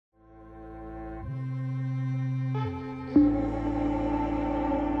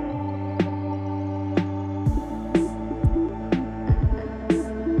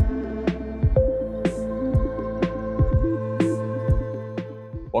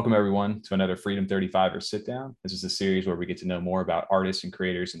Welcome, everyone, to another Freedom 35 or Sit Down. This is a series where we get to know more about artists and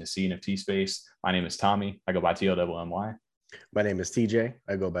creators in the CNFT space. My name is Tommy. I go by TLWMY. My name is TJ.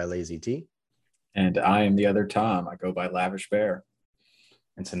 I go by Lazy T. And I am the other Tom. I go by Lavish Bear.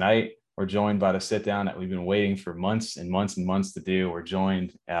 And tonight, we're joined by the sit down that we've been waiting for months and months and months to do. We're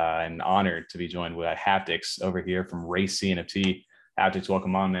joined and honored to be joined with Haptics over here from Race CNFT. Haptics,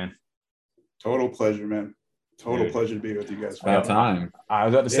 welcome on, man. Total pleasure, man. Total pleasure to be with you guys. About time. I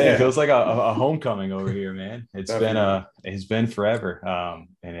was about to say, It feels like a homecoming over here, man. It's been forever,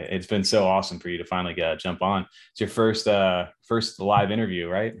 and it's been so awesome for you to finally jump on. It's your first live interview,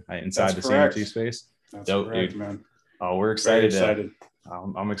 right? Inside the CNFT space. That's correct, dude. Man. Oh, we're excited. Very excited.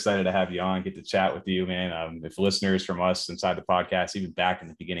 I'm excited to have you on, get to chat with you, man. If listeners from us inside the podcast, even back in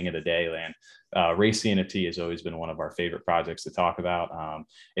the beginning of the day, man, Race CNFT has always been one of our favorite projects to talk about.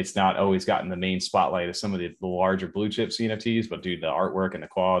 It's not always gotten the main spotlight of some of the larger blue chip CNFTs, but dude, the artwork and the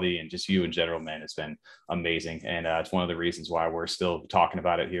quality and just you in general, man, it's been amazing. And it's one of the reasons why we're still talking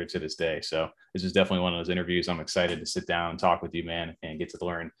about it here to this day. So this is definitely one of those interviews I'm excited to sit down and talk with you, man, and get to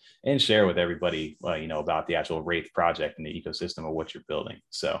learn and share with everybody, about the actual Wraith project and the ecosystem of what you're building.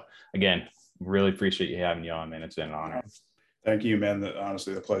 So again, really appreciate you having you on, man. It's been an honor. Thank you, man.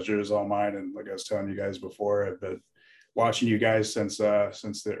 Honestly, the pleasure is all mine. And like I was telling you guys before, I've been watching you guys since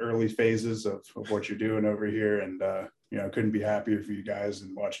the early phases of what you're doing over here. And, couldn't be happier for you guys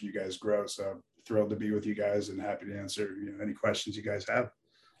and watching you guys grow. So thrilled to be with you guys and happy to answer any questions you guys have.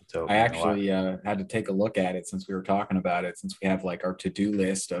 So I actually had to take a look at it since we were talking about it, since we have like our to-do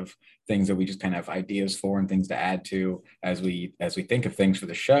list of things that we just kind of have ideas for and things to add to as we think of things for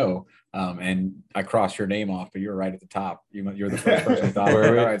the show. And I crossed your name off, but you're right at the top. You're the first person I thought,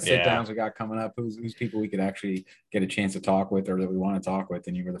 all right, sit downs we got coming up. Who's people we could actually get a chance to talk with or that we want to talk with?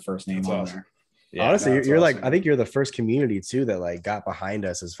 And you were the first name on there. Yeah, honestly, you're awesome. Like, I think you're the first community too that like got behind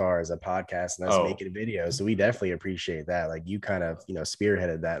us as far as a podcast and us making videos. So we definitely appreciate that. Like you kind of,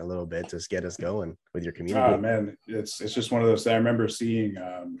 spearheaded that a little bit to get us going with your community. Oh man, it's just one of those. I remember seeing.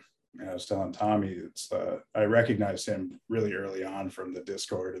 I was telling Tommy, I recognized him really early on from the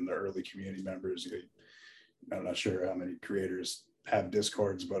Discord and the early community members. I'm not sure how many creators have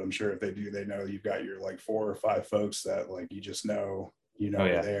Discords, but I'm sure if they do, they know you've got your like 4 or 5 folks that like you just know.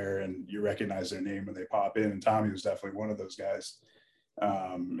 There and you recognize their name when they pop in. And Tommy was definitely one of those guys.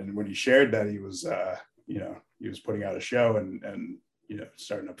 And when he shared that he was putting out a show and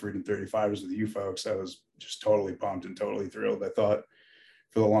starting up Freedom 35ers with you folks, I was just totally pumped and totally thrilled. I thought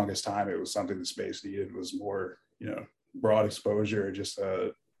for the longest time, it was something the space needed was more, broad exposure, just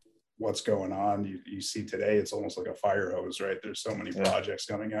what's going on. You see today, it's almost like a fire hose, right? There's so many projects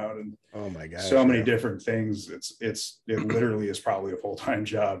coming out and oh my gosh, so many different things. It literally is probably a full-time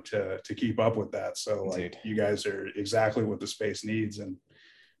job to keep up with that. So like you guys are exactly what the space needs and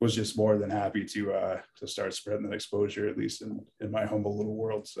was just more than happy to start spreading that exposure, at least in my humble little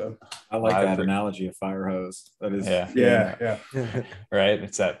world. So I like that analogy of fire hose. That is yeah. Right.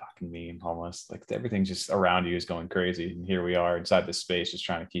 It's that fucking meme almost. Like everything just around you is going crazy. And here we are inside this space just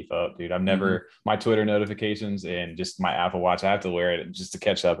trying to keep up, dude. I've never my Twitter notifications and just my Apple Watch, I have to wear it just to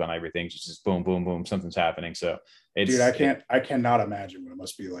catch up on everything. Just boom, boom, boom, something's happening. So dude, I cannot imagine what it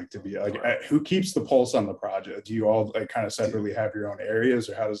must be like to be like, who keeps the pulse on the project? Do you all like kind of separately have your own areas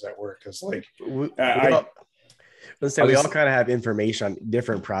or how does that work? Because like, we all kind of have information on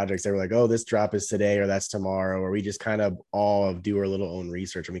different projects that we're like, oh, this drop is today or that's tomorrow, or we just kind of all do our little own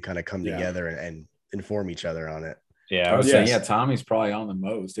research and we kind of come together and inform each other on it. Yeah, I would say, Tommy's probably on the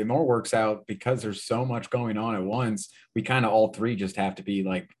most. It more works out because there's so much going on at once. We kind of all three just have to be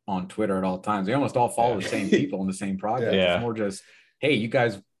like on Twitter at all times. We almost all follow the same people in the same project. It's more just, hey, you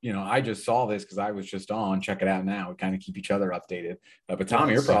guys, I just saw this because I was just on. Check it out now. We kind of keep each other updated. But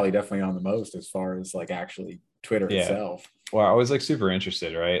Tommy, you're probably definitely on the most as far as like actually Twitter itself. Well, I was like super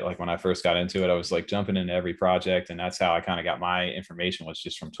interested, right? Like when I first got into it, I was like jumping into every project, and that's how I kind of got my information was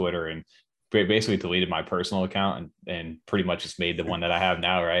just from Twitter and basically deleted my personal account and pretty much just made the one that I have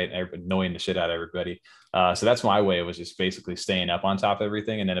now, right? Annoying the shit out of everybody. So that's my way. It was just basically staying up on top of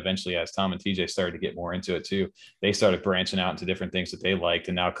everything. And then eventually as Tom and TJ started to get more into it too, they started branching out into different things that they liked.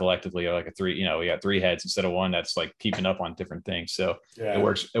 And now collectively are like we got 3 heads instead of one that's like keeping up on different things. So it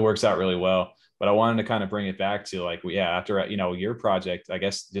works out really well. But I wanted to kind of bring it back to like, after, your project, I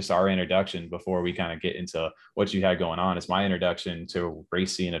guess just our introduction before we kind of get into what you had going on is my introduction to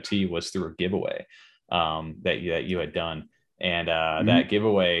Race CNFT was through a giveaway that you had done. And that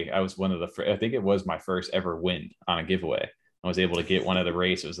giveaway, I was I think it was my first ever win on a giveaway. I was able to get one of the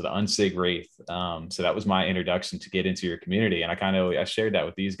Wraiths. It was the Unsig Wraith. So that was my introduction to get into your community. And I shared that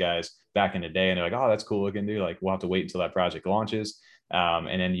with these guys back in the day. And they're like, oh, that's cool looking, dude. Like, we'll have to wait until that project launches.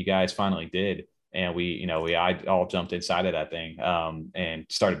 And then you guys finally did. And I all jumped inside of that thing and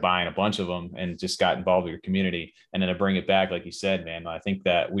started buying a bunch of them and just got involved with your community. And then to bring it back, like you said, man, I think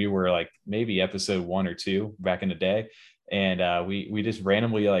that we were like maybe episode 1 or 2 back in the day. And we just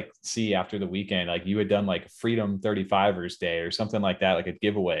randomly like see after the weekend, like you had done like Freedom 35ers Day or something like that, like a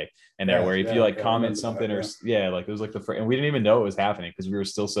giveaway. And there where if you like comment something or like it was like and we didn't even know it was happening because we were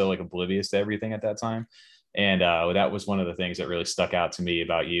still so like oblivious to everything at that time. And that was one of the things that really stuck out to me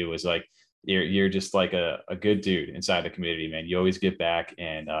about you was like, you're just like a good dude inside the community, man. You always give back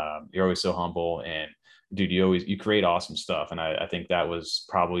and you're always so humble and dude, you create awesome stuff. And I think that was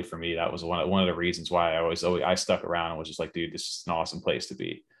probably for me, that was one of the reasons why I stuck around and was just like, dude, this is an awesome place to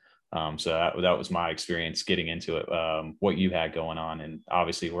be. So that was my experience getting into it, what you had going on. And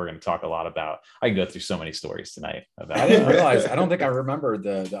obviously we're going to talk a lot about, I can go through so many stories tonight about I didn't realize, I don't think I remember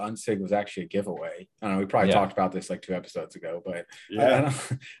the unsig was actually a giveaway. I don't know. We probably talked about this like 2 episodes ago, but I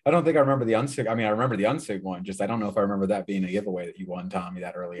don't think I remember the unsig. I mean, I remember the unsig one, just, I don't know if I remember that being a giveaway that you won, Tommy,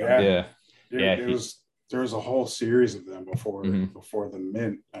 that early on. Yeah. There was a whole series of them before the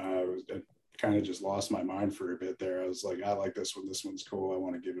mint. It kind of just lost my mind for a bit there. I was like, I like this one. This one's cool. I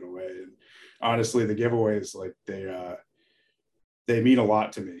want to give it away. And honestly, the giveaways, like they mean a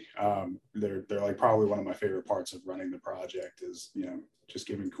lot to me. They're like probably one of my favorite parts of running the project is, just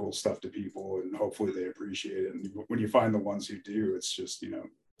giving cool stuff to people and hopefully they appreciate it. And when you find the ones who do, it's just,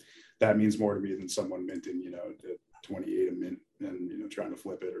 that means more to me than someone minting, 28 a mint and trying to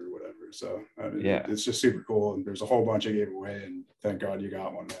flip it or whatever. So I mean, it's just super cool. And there's a whole bunch I gave away, and thank God you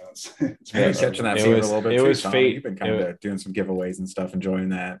got one, man. It's catching that scene a little bit. It was fate. You've been kind of doing some giveaways and stuff, enjoying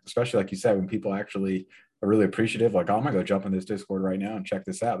that, especially like you said, when people actually are really appreciative. Like, oh, I'm gonna go jump in this Discord right now and check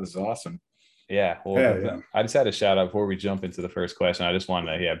this out. This is awesome. Yeah. Well, I just had a shout out before we jump into the first question. I just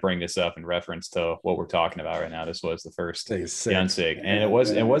wanted to bring this up in reference to what we're talking about right now. This was the first unsig, and it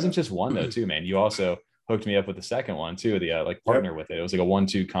wasn't just one though, too, man. You also hooked me up with the second one too, the partner with it. It was like a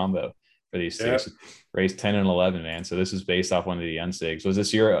 1-2 combo for these six. Raised 10 and 11, man. So this is based off one of the unsigs. Was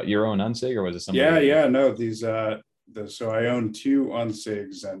this your own unsig or was it something? No, these so I own 2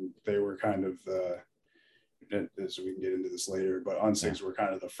 unsigs and they were kind of so we can get into this later, but unsigs were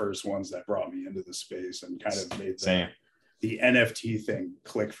kind of the first ones that brought me into the space and kind of made the NFT thing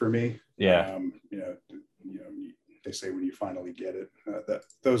click for me. They say when you finally get it, that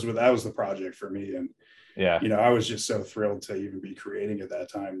was the project for me. And I was just so thrilled to even be creating at that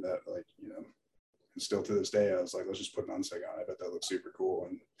time that and still to this day, I was like, let's just put an unsig on it. I bet that looks super cool.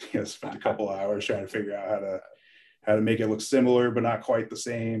 And spent a couple of hours trying to figure out how to make it look similar, but not quite the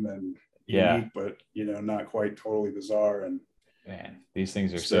same. And unique, but not quite totally bizarre. And man, these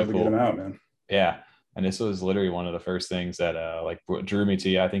things are so cool. Get them out, man. Yeah. And this was literally one of the first things that drew me to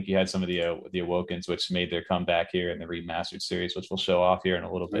you. I think you had some of the Awokens, which made their comeback here in the remastered series, which we'll show off here in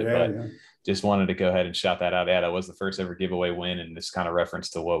a little bit. Just wanted to go ahead and shout that out. Yeah, that was the first ever giveaway win, and this kind of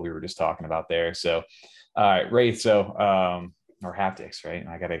reference to what we were just talking about there. So, all right, Wraith. So, or Haptics, right?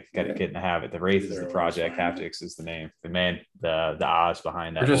 I gotta get in the habit. The Wraith is the project. Haptics is the name. The Oz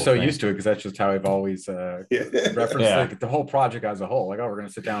behind that. We're just so used to it because that's just how I've always referenced like the whole project as a whole. Like, oh, we're gonna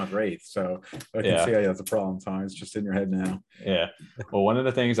sit down with Wraith. So I can see how that's a problem, Tom. It's just in your head now. Yeah. Well, one of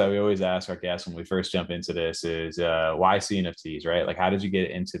the things that we always ask our guests when we first jump into this is why CNFTs, right? Like, how did you get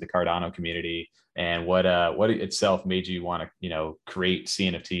into the Cardano community, and what itself made you want to create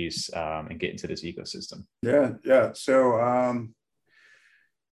CNFTs and get into this ecosystem? So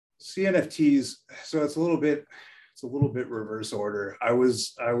CNFTs, so it's a little bit reverse order. I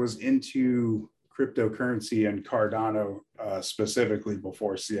was into cryptocurrency and Cardano specifically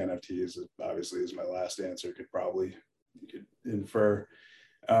before CNFTs. Obviously, is my last answer. You could infer.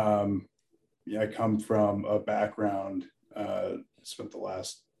 I come from a background, spent the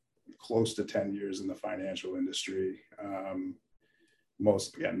last close to 10 years in the financial industry,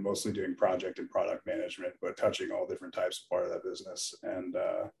 mostly doing project and product management, but touching all different types of part of that business. And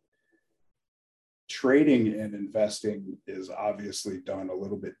trading and investing is obviously done a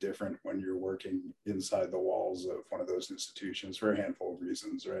little bit different when you're working inside the walls of one of those institutions for a handful of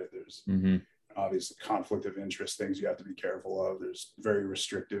reasons, right? There's obviously conflict of interest, things you have to be careful of. There's very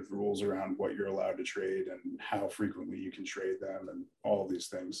restrictive rules around what you're allowed to trade and how frequently you can trade them and all of these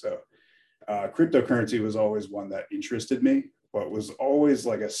things. So cryptocurrency was always one that interested me, but was always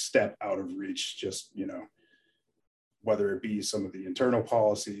like a step out of reach, just, whether it be some of the internal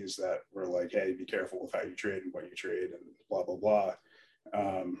policies that were like, hey, be careful with how you trade and what you trade and blah, blah, blah.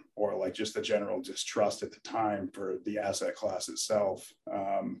 Or like just the general distrust at the time for the asset class itself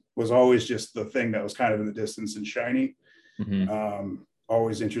was always just the thing that was kind of in the distance and shiny.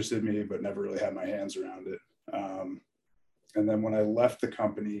 Always interested me, but never really had my hands around it. And then when I left the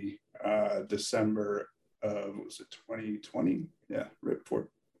company, December of, was it 2020? Yeah, right before.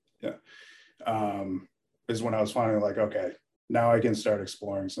 Yeah. Is when I was finally like, okay, now I can start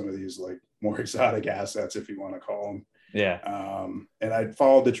exploring some of these like more exotic assets, if you want to call them. Yeah. And I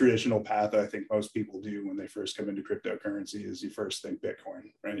followed the traditional path that I think most people do when they first come into cryptocurrency is you first think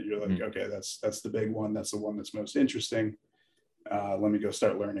Bitcoin, right? You're like, okay, that's the big one. That's the one that's most interesting. Let me go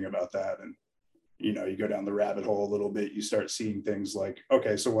start learning about that. And, you know, you go down the rabbit hole a little bit, you start seeing things like,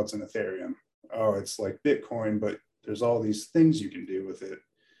 okay, so what's an Ethereum? Oh, it's like Bitcoin, but there's all these things you can do with it.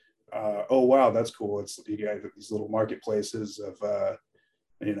 Oh, wow, that's cool. It's, you got these little marketplaces of,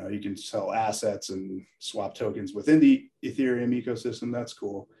 you know, you can sell assets and swap tokens within the Ethereum ecosystem. That's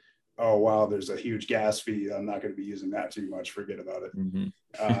cool. Oh, wow, there's a huge gas fee. I'm not going to be using that too much. Forget about it.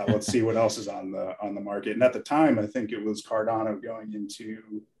 Let's see what else is on the market. And at the time, I think it was Cardano going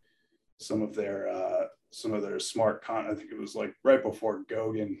into some of their smart I think it was like right before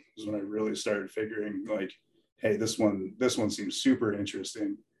Goguen was when I really started figuring like, hey, this one seems super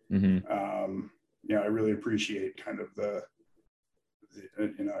interesting. You know, I really appreciate kind of the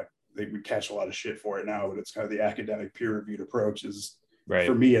you know, they would catch a lot of shit for it now, but it's kind of the academic peer-reviewed approach is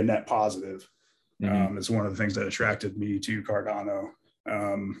for me a net positive. It's one of the things that attracted me to Cardano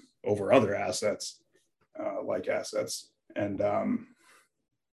over other assets, like assets. And,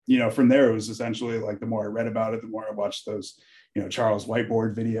 you know, from there, it was essentially like the more I read about it, the more I watched those, you know, Charles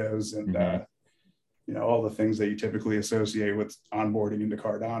Whiteboard videos and, you know, all the things that you typically associate with onboarding into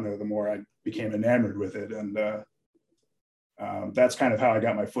Cardano, the more I became enamored with it. And that's kind of how I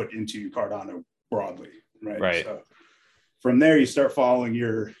got my foot into Cardano broadly. Right. So from there, you start following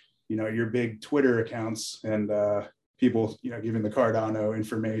your big Twitter accounts and people, you know, giving the Cardano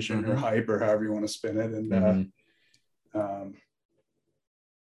information or hype or however you want to spin it. And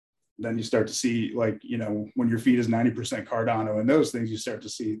then you start to see, like, you know, when your feed is 90% Cardano and those things, you start to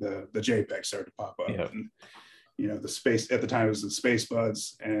see the JPEG start to pop up. And, you know, the space at the time it was the Space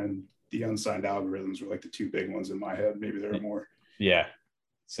Buds and the unsigned algorithms were like the two big ones in my head. Maybe there were more. Yeah.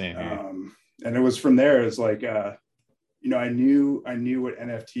 Same here. And it was from there, it's like, you know, I knew what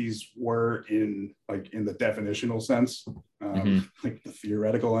NFTs were in the definitional sense, like the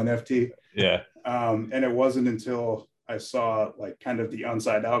theoretical NFT. Yeah. And it wasn't until I saw like kind of the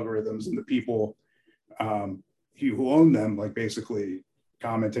unsigned algorithms and the people who own them, like basically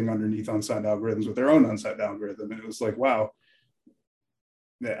commenting underneath unsigned algorithms with their own unsigned algorithm. And it was like, wow,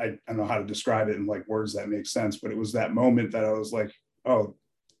 I don't know how to describe it in like words that make sense, but it was that moment that I was like, oh,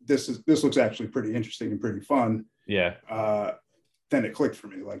 this looks actually pretty interesting and pretty fun. Yeah. Then it clicked for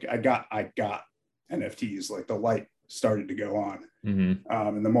me. Like I got NFTs, like the light started to go on.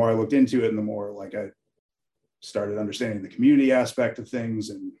 And the more I looked into it and the more like I started understanding the community aspect of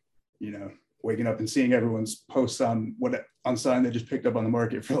things and, you know, waking up and seeing everyone's posts on what unsigned they just picked up on the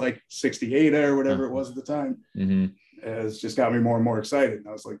market for like 68 or whatever it was at the time. It's just got me more and more excited. And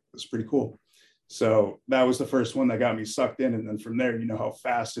I was like, this is pretty cool. So that was the first one that got me sucked in. And then from there, you know how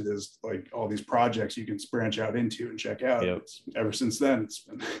fast it is, like all these projects you can branch out into and check out. Ever since then, it's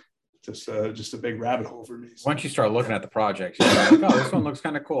been just a big rabbit hole for me. So. Once you start looking at the projects, you're like, oh, this one looks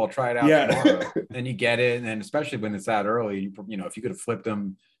kind of cool. I'll try it out tomorrow. Then you get it. And then especially when it's that early, you know, if you could have flipped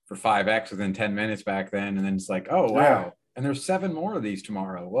them for 5X within 10 minutes back then, and then it's like, oh, wow. Yeah. And there's 7 more of these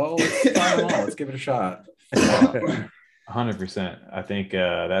tomorrow. Well, let's try them all. Let's give it a shot. 100%. I think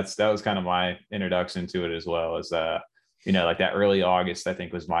that was kind of my introduction to it as well, as you know, like that early August, I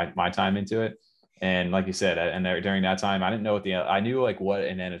think was my time into it. And like you said, and during that time, I didn't know I knew like what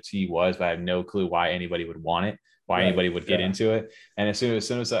an NFT was, but I had no clue why anybody would want it, why anybody would get into it. And as soon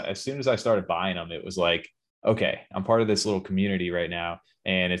as I started buying them, it was like, okay, I'm part of this little community right now,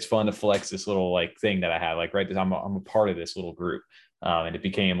 and it's fun to flex this little like thing that I have. Like, right, I'm a part of this little group. And it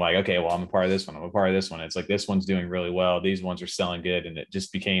became like, okay, well, I'm a part of this one. I'm a part of this one. It's like, this one's doing really well. These ones are selling good. And it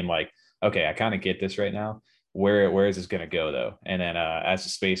just became like, okay, I kind of get this right now. Where is this going to go though? And then as the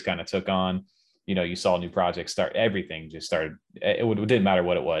space kind of took on, you know, you saw new projects start, everything just started. It didn't matter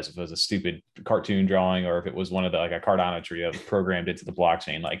what it was. If it was a stupid cartoon drawing or if it was one of the, like a Cardano tree programmed into the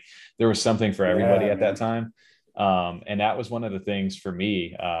blockchain, like there was something for everybody at that time. And that was one of the things for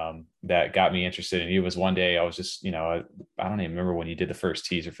me that got me interested in you. Was one day I was just, you know, I don't even remember when you did the first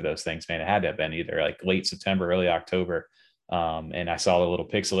teaser for those things, man. It had to have been either like late September, early October. And I saw the little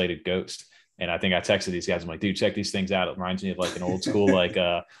pixelated ghost. And I think I texted these guys. I'm like, dude, check these things out. It reminds me of like an old school, like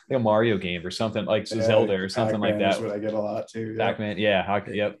a Mario game or something, like Zelda or something like that. That's what I get a lot too. Pac-Man,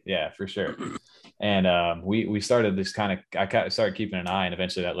 yeah, for sure. And we started this kind of, I started keeping an eye, and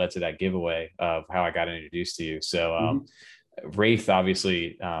eventually that led to that giveaway of how I got introduced to you. So Wraith,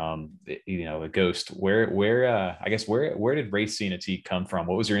 obviously, the Ghost. I guess where did Wraith CNT come from?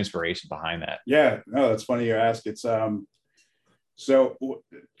 What was your inspiration behind that? Yeah, no, that's funny you ask. It's so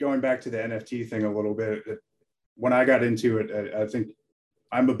going back to the NFT thing a little bit. When I got into it, I think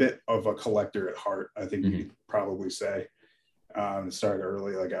I'm a bit of a collector at heart. I think you could probably say. It started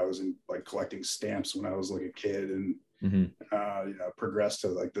early. Like I was in like collecting stamps when I was like a kid, and progressed to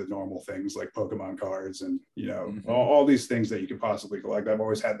like the normal things like Pokemon cards and all these things that you could possibly collect. I've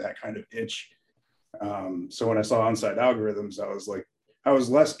always had that kind of itch. So when I saw Unsigned Algorithms, I was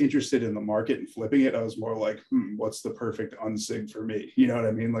less interested in the market and flipping it. I was more like, what's the perfect unsig for me? You know what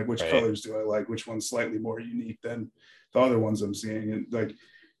I mean? Like which colors do I like? Which one's slightly more unique than the other ones I'm seeing? And like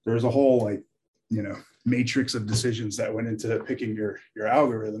there's a whole like matrix of decisions that went into picking your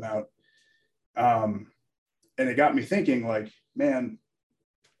algorithm out. And it got me thinking like, man,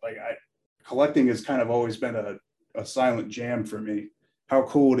 like collecting has kind of always been a silent jam for me. How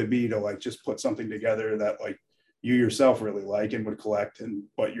cool would it be to like just put something together that like you yourself really like and would collect,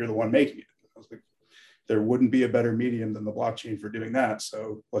 but you're the one making it? I was like, there wouldn't be a better medium than the blockchain for doing that.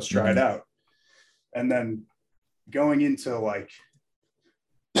 So let's try it out. And then going into like,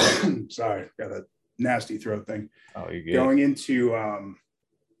 sorry, got a nasty throat thing. Oh, you're good. Going into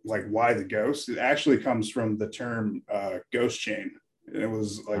like why the ghost, it actually comes from the term ghost chain. And it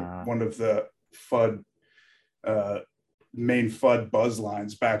was like one of the FUD main FUD buzz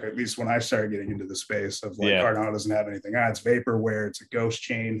lines back, at least when I started getting into the space of like Cardano doesn't have anything. It's vaporware, it's a ghost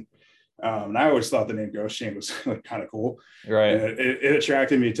chain. And I always thought the name ghost chain was like kind of cool. Right. And it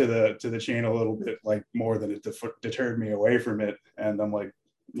attracted me to the chain a little bit, like more than it deterred me away from it. And I'm like,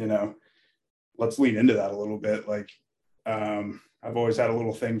 let's lean into that a little bit. Like I've always had a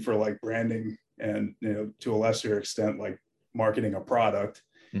little thing for like branding and, to a lesser extent, like marketing a product.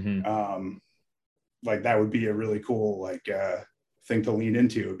 Like that would be a really cool, like thing to lean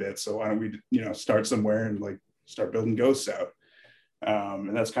into a bit. So why don't we, start somewhere and like start building ghosts out.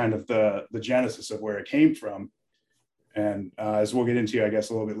 And that's kind of the genesis of where it came from. And as we'll get into, I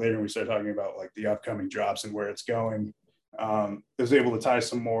guess, a little bit later, when we start talking about like the upcoming drops and where it's going, I was able to tie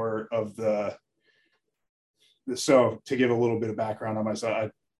some more of so to give a little bit of background on myself,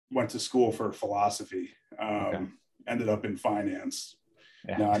 I went to school for philosophy, ended up in finance.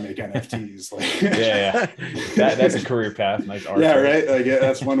 Yeah. Now I make NFTs. Like, that's a career path. Nice art. Yeah, right. Like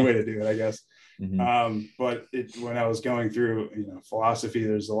that's one way to do it, I guess. But when I was going through, philosophy,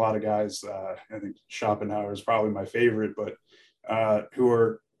 there's a lot of guys. I think Schopenhauer is probably my favorite, but who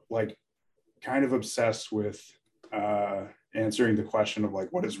are like kind of obsessed with answering the question of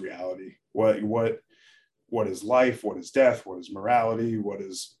like, what is reality? What is life? What is death? What is morality? What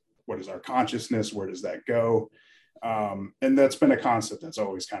is our consciousness? Where does that go? And that's been a concept that's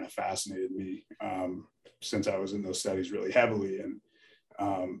always kind of fascinated me since I was in those studies really heavily. And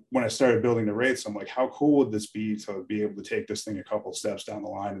when I started building the Wraiths, I'm like, how cool would this be to be able to take this thing a couple steps down the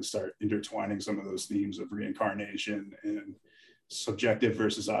line and start intertwining some of those themes of reincarnation and subjective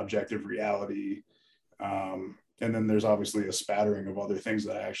versus objective reality. And then there's obviously a spattering of other things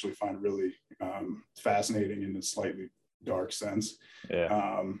that I actually find really fascinating in a slightly dark sense.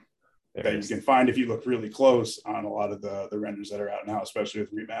 That you can find if you look really close on a lot of the renders that are out now, especially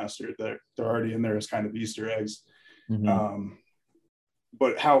with remastered. They're already in there as kind of Easter eggs.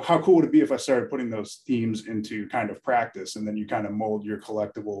 But how cool would it be if I started putting those themes into kind of practice, and then you kind of mold your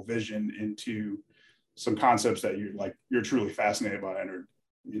collectible vision into some concepts that you're truly fascinated by and are,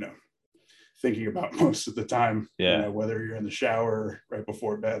 thinking about most of the time, whether you're in the shower or right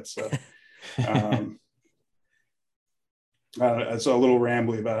before bed. So it's a little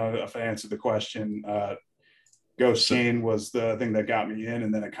rambly about if I answered the question. Ghost Chain was the thing that got me in,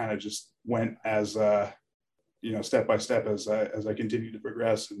 and then it kind of just went as step by step as I continued to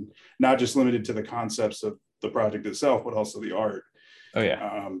progress, and not just limited to the concepts of the project itself, but also the art.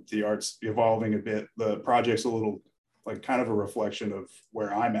 The art's evolving a bit. The project's a little like kind of a reflection of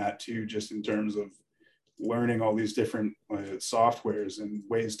where I'm at too, just in terms of learning all these different softwares and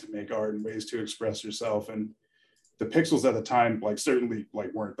ways to make art and ways to express yourself. And the pixels at the time, like certainly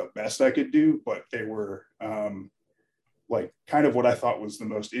like weren't the best I could do, but they were like kind of what I thought was the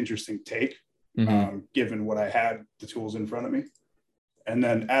most interesting take, given what I had the tools in front of me. And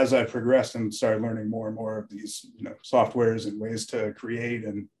then as I progressed and started learning more and more of these, softwares and ways to create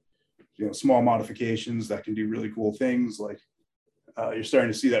and, small modifications that can do really cool things, like you're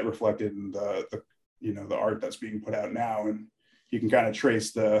starting to see that reflected in the art that's being put out now. And you can kind of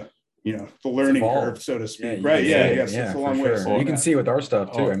trace the learning curve, so to speak. It's a long way. You can see with our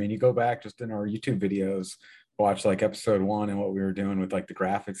stuff too. I mean, you go back just in our YouTube videos, watch like episode 1 and what we were doing with like the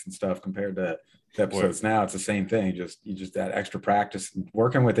graphics and stuff compared to episodes now, it's the same thing. You just that extra practice,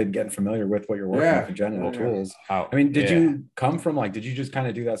 working with it, getting familiar with what you're working with in general tools. I mean, did you come from did you just kind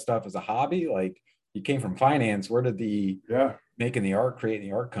of do that stuff as a hobby? Like you came from finance. Where did the making the art, creating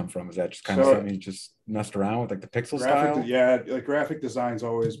the art come from? Is that just kind of something you just messed around with, like the pixel style? Like graphic design's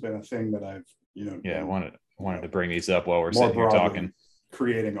always been a thing that I've, I wanted to bring these up while we're sitting here talking.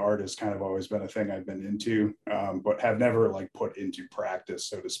 Creating art has kind of always been a thing I've been into, but have never like put into practice,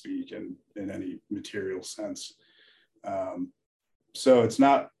 so to speak, in any material sense. So it's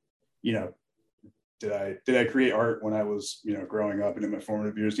not, did I create art when I was, growing up and in my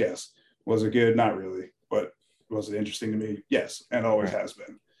formative years? Yes. Was it good? Not really. But was it interesting to me? Yes. And always has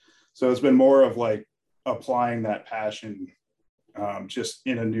been. So it's been more of like applying that passion just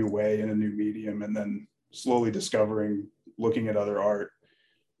in a new way, in a new medium, and then slowly discovering, looking at other art,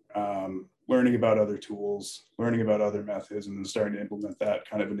 learning about other tools, learning about other methods, and then starting to implement that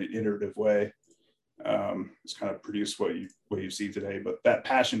kind of in an iterative way. It's kind of produced what you see today. But that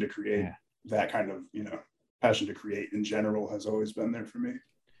passion to create, that kind of, passion to create in general has always been there for me.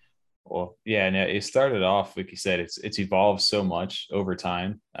 Well, yeah, and it started off, like you said, it's evolved so much over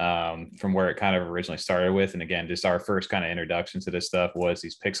time from where it kind of originally started with. And again, just our first kind of introduction to this stuff was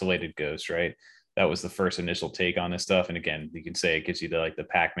these pixelated ghosts, right? That was the first initial take on this stuff. And again, you can say it gives you the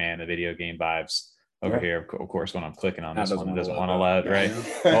Pac-Man, the video game vibes over here. Of course, when I'm clicking on this one, it doesn't want to load, right?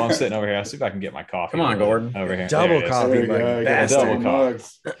 Well, I'm sitting over here. I'll see if I can get my coffee. Come on, Gordon. Over here. Double coffee. Double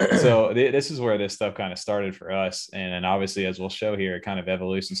coffee. So this is where this stuff kind of started for us. And then obviously, as we'll show here, it kind of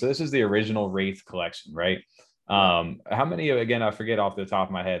evolution. So this is the original Wraith collection, right? How many, again, I forget off the top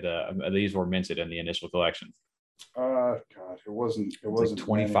of my head, these were minted in the initial collection? God, it wasn't like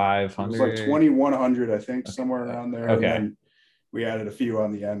 2,500. It was like 2,100, I think, somewhere around there. Okay. And then we added a few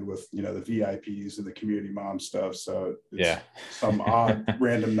on the end with, the VIPs and the community mom stuff. So it's some odd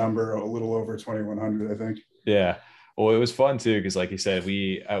random number, a little over 2,100, I think. Yeah. Well, it was fun too, because like you said,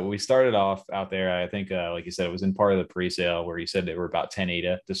 we started off out there. I think, like you said, it was in part of the pre-sale where you said they were about 10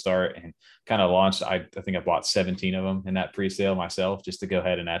 ADA to start, and kind of launched. I think I bought 17 of them in that pre-sale myself, just to go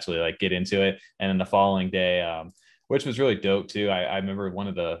ahead and actually get into it. And then the following day, which was really dope too. I remember one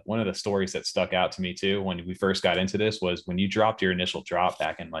of the stories that stuck out to me too when we first got into this was when you dropped your initial drop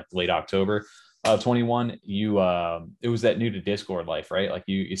back in late October. 21, it was that new to Discord life, right? Like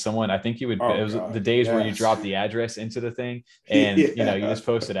someone, I think you would, it was the days where you dropped the address into the thing and, you just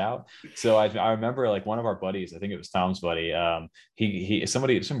post it out. So I remember one of our buddies, I think it was Tom's buddy.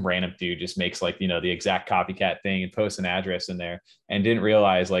 Some random dude just makes the exact copycat thing and posts an address in there and didn't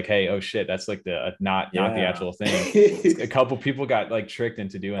realize hey, oh shit, that's not the actual thing. A couple people got tricked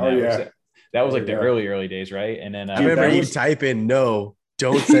into doing that. That was the early days. Right. And then I remember you type in no.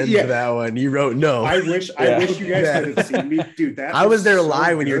 Don't send to that one. You wrote no. I wish you guys could have seen me, dude. I was there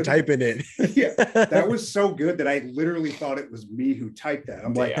live when you're typing it. That was so good that I literally thought it was me who typed that.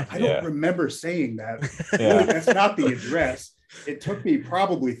 I'm like, I don't remember saying that. That's not the address. It took me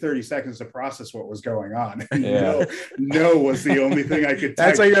probably 30 seconds to process what was going on. No was the only thing I could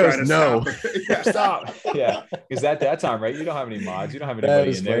type. That's why you was no. Stop. Yeah. Because at that time, right, you don't have any mods. You don't have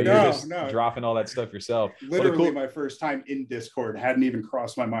anybody in there. You're just dropping all that stuff yourself. Literally my first time in Discord, hadn't even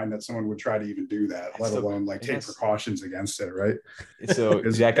crossed my mind that someone would try to even do that, let alone take precautions against it, right? So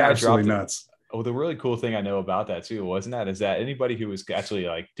that guy dropped nuts. Oh, the really cool thing I know about that too, is that anybody who was actually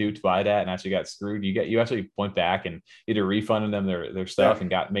duped by that and actually got screwed, you actually went back and either refunded them their stuff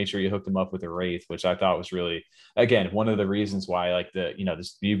and made sure you hooked them up with a Wraith, which I thought was really, again, one of the reasons why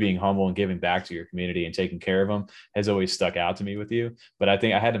this you being humble and giving back to your community and taking care of them has always stuck out to me with you. But I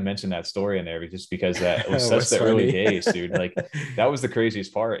think I had to mention that story in there just because that was such the early days, dude. That was the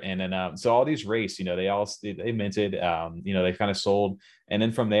craziest part. And then so all these Wraiths, they minted, they kind of sold. And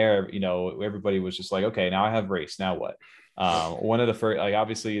then from there, everybody was just okay, now I have Wraiths. Now what? One of the first,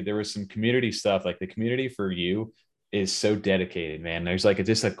 obviously there was some community stuff. The community for you is so dedicated, man. There's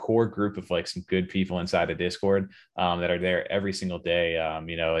just a core group of some good people inside of Discord that are there every single day.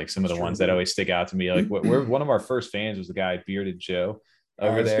 Some of the ones that always stick out to me. We're one of our first fans was the guy Bearded Joe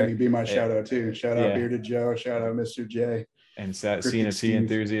over there. Going to be my shout out too. Shout out Bearded Joe. Shout out Mr. J. And CNC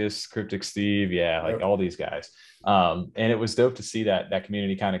enthusiasts, Cryptic Steve, all these guys. And it was dope to see that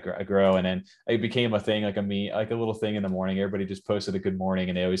community kind of grow. And then it became a thing, a little thing in the morning. Everybody just posted a good morning,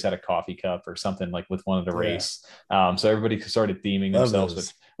 and they always had a coffee cup or something with one of the race. So everybody started theming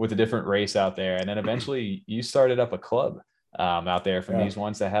themselves with a different race out there. And then eventually you started up a club out there from these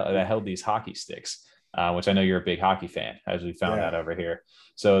ones that held these hockey sticks. Which I know you're a big hockey fan, as we found out over here.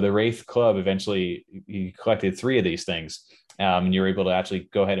 So the Wraith Club, eventually you collected 3 of these things, and you were able to actually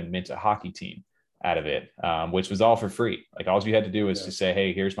go ahead and mint a hockey team out of it, which was all for free. Like all you had to do was to say,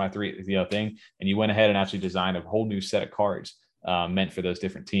 hey, here's my 3 thing. And you went ahead and actually designed a whole new set of cards meant for those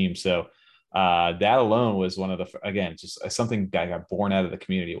different teams. So that alone was one of the, again, just something that got born out of the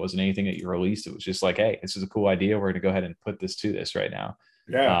community. It wasn't anything that you released. It was just like, hey, this is a cool idea. We're going to go ahead and put this to this right now.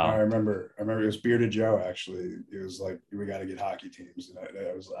 Yeah, I remember it was Bearded Joe, actually. It was like, we got to get hockey teams. And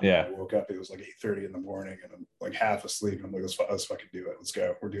I woke up, it was like 8:30 in the morning and I'm like half asleep. And I'm like, let's fucking do it. Let's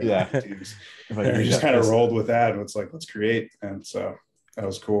go. We're doing hockey teams. And we just kind of rolled with that. And it's like, let's create. And so that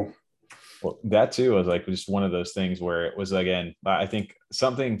was cool. Well, that too was like just one of those things where it was, again, I think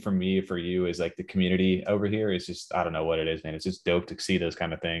something for me, for you, is like the community over here is just, I don't know what it is, man. It's just dope to see those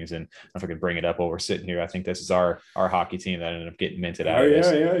kind of things. And if I could bring it up while we're sitting here, I think this is our hockey team that ended up getting minted out of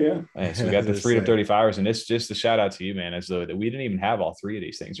this. Yeah. So we got the Freedom 35ers, and it's just a shout out to you, man, as though that we didn't even have all 3 of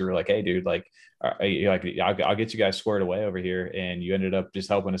these things. We were like, hey, dude, like I'll get you guys squared away over here. And you ended up just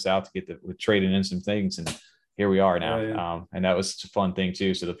helping us out to get with trading in some things. And here we are now. And that was a fun thing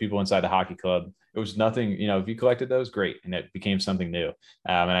too. So the people inside the hockey club, it was nothing, if you collected those, great. And it became something new.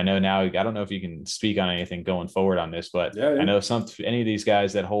 And I know now, I don't know if you can speak on anything going forward on this, but I know any of these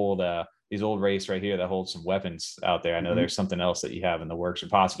guys that hold these old race right here that hold some weapons out there. I know there's something else that you have in the works or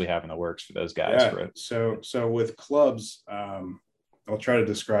possibly have in the works for those guys. Yeah. So with clubs, I'll try to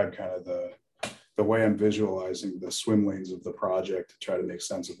describe kind of the way I'm visualizing the swim lanes of the project to try to make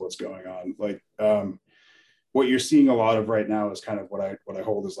sense of what's going on. Like, what you're seeing a lot of right now is kind of what I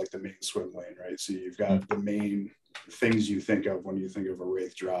hold as like the main swim lane, right? So you've got the main things you think of when you think of a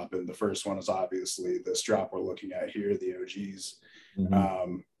Wraith drop. And the first one is obviously this drop we're looking at here, the OGs,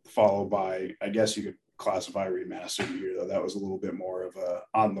 followed by, I guess you could classify remastered here, though that was a little bit more of a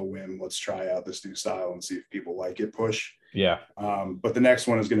on the whim, let's try out this new style and see if people like it push. But the next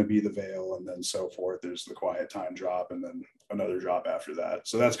one is going to be the Veil, and then so forth. There's the Quiet Time drop, and then another drop after that.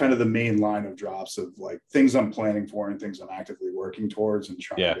 So that's kind of the main line of drops of like things I'm planning for and things I'm actively working towards and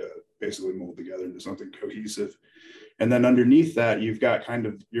trying to basically mold together into something cohesive. And then underneath that, you've got kind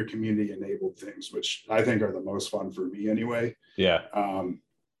of your community enabled things, which I think are the most fun for me anyway.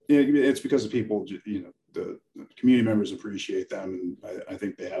 It's because of people, the community members appreciate them, and I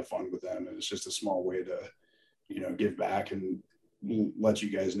think they have fun with them. And it's just a small way to, give back and let you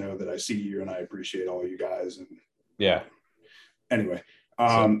guys know that I see you and I appreciate all you guys. And anyway,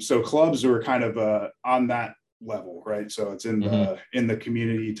 so clubs are kind of on that level, right? So it's in the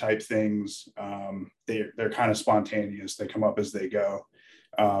community type things. They're kind of spontaneous. They come up as they go.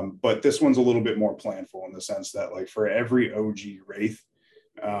 But this one's a little bit more planful in the sense that, like, for every OG Wraith,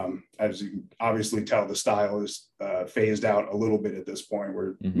 as you can obviously tell, the style is phased out a little bit at this point.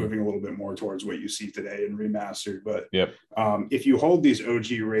 We're moving a little bit more towards what you see today in remastered. But if you hold these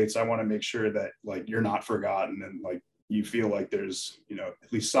OG Wraiths, I want to make sure that, like, you're not forgotten and, like, you feel like there's,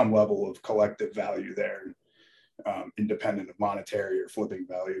 at least some level of collective value there, independent of monetary or flipping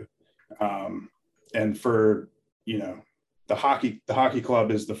value. And for, the hockey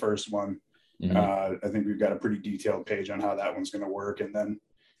club is the first one. I think we've got a pretty detailed page on how that one's going to work. And then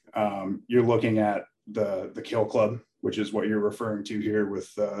you're looking at the Kill Club, which is what you're referring to here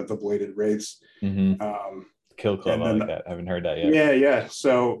with the Bladed Wraiths. Kill Club, I like that. I haven't heard that yet. Yeah.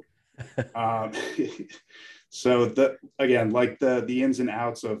 So, so again, like the ins and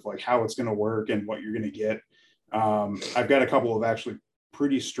outs of like how it's going to work and what you're going to get. I've got a couple of actually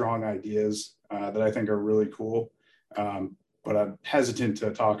pretty strong ideas that I think are really cool. But I'm hesitant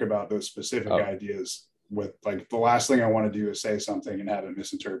to talk about those specific ideas with, like, the last thing I want to do is say something and have it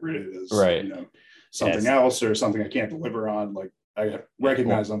misinterpreted as, something else or something I can't deliver on. Like, I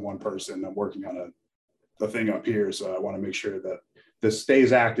recognize I'm one person. I'm working on the thing up here. So I want to make sure that this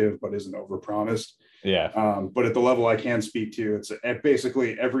stays active, but isn't overpromised. But at the level I can speak to, it's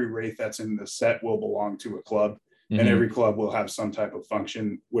basically every Wraith that's in the set will belong to a club. And every club will have some type of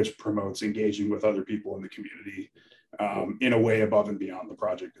function which promotes engaging with other people in the community in a way above and beyond the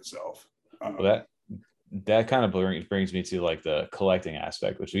project itself. Well, that kind of brings me to, like, the collecting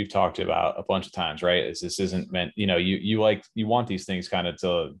aspect, which we've talked about a bunch of times, right? This isn't meant, you want these things kind of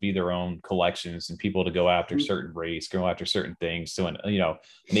to be their own collections and people to go after certain Wraiths, go after certain things to,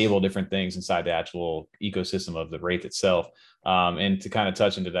 enable different things inside the actual ecosystem of the Wraith itself. And to kind of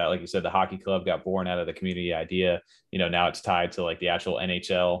touch into that, like you said, the hockey club got born out of the community idea. Now it's tied to, like, the actual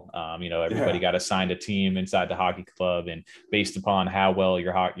NHL. Everybody got assigned a team inside the hockey club, and based upon how well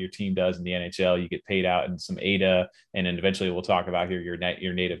your team does in the NHL, you get paid out in some ADA. And then eventually we'll talk about here your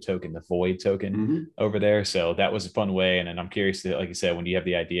native token, the Void token over there. So that was a fun way. And then I'm curious to, like you said, when you have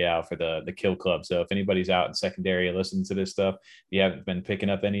the idea out for the Kill Club. So if anybody's out in secondary listening to this stuff, if you haven't been picking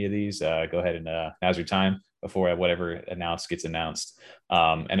up any of these, go ahead and now's your time. before whatever gets announced.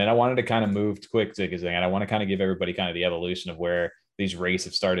 And then I wanted to kind of move quick to, because I want to kind of give everybody kind of the evolution of where these wraiths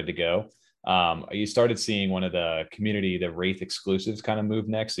have started to go. You started seeing one of the Wraith exclusives kind of move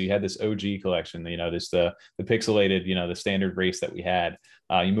next. So you had this OG collection, the pixelated, the standard race that we had.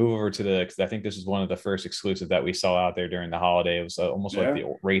 You move over to because I think this is one of the first exclusive that we saw out there during the holiday. It was almost like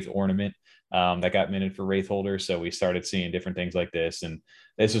the Wraith ornament that got minted for Wraith holders. So we started seeing different things like this, and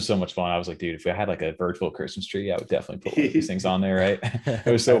this was so much fun. I was like, dude, if I had like a virtual Christmas tree, I would definitely put one of these things on there, right?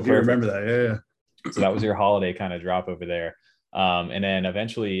 It was so perfect. Remember that, yeah. So that was your holiday kind of drop over there. And then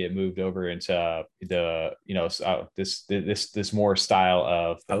eventually it moved over into the this more style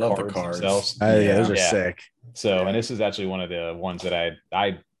of I love the cards themselves. Yeah, those are sick. So and this is actually one of the ones that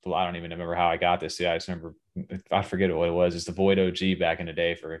I don't even remember how I got this. Yeah, I just remember, I forget what it was. It's the Void OG back in the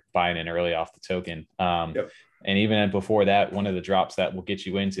day for buying in early off the token. And even before that, one of the drops that will get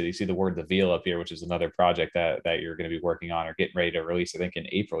you into, you see the word The Veil up here, which is another project that you're going to be working on or getting ready to release. I think in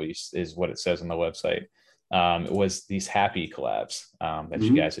April is what it says on the website. It was these happy collabs that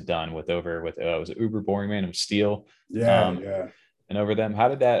you guys had done with was it Uber Boring Man of Steel? And over them. How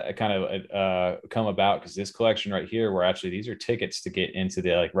did that kind of come about? Because this collection right here, where actually these are tickets to get into the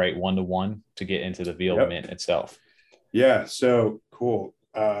 1-to-1 to get into the Veil mint itself. Yeah, so cool.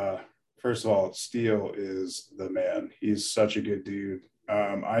 First of all, Steel is the man. He's such a good dude.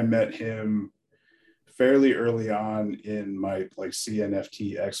 I met him fairly early on in my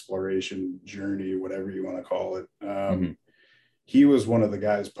CNFT exploration journey, whatever you want to call it. He was one of the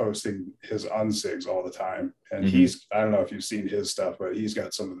guys posting his unsigs all the time. And he's, I don't know if you've seen his stuff, but he's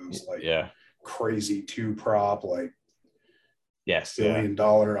got some of those crazy 2-prop, $1 billion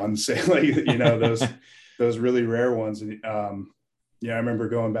unsig, those really rare ones. And I remember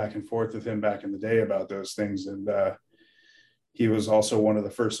going back and forth with him back in the day about those things. And he was also one of the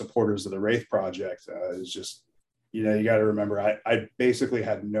first supporters of the Wraith project. It's just, you got to remember, I basically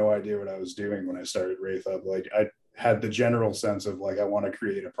had no idea what I was doing when I started Wraith Up. I had the general sense of I want to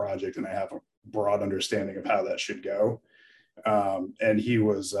create a project, and I have a broad understanding of how that should go. And he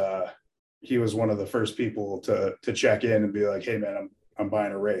was one of the first people to check in and be like, hey man, I'm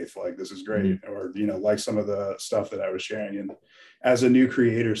buying a Wraith. This is great. Or, some of the stuff that I was sharing. And as a new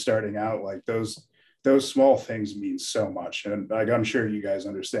creator starting out, those small things mean so much. And I'm sure you guys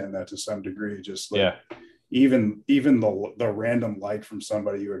understand that to some degree, just even the random from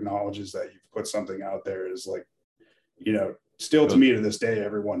somebody who acknowledges that you've put something out there is still to me to this day,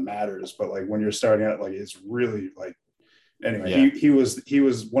 everyone matters. But when you're starting out, it's really anyway, he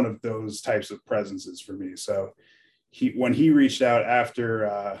was one of those types of presences for me. So when he reached out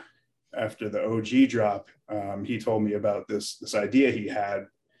after the OG drop, he told me about this idea he had,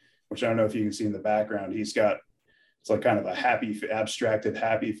 which I don't know if you can see in the background. It's kind of a abstracted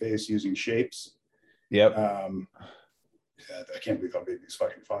happy face using shapes. Yep. I can't believe how big these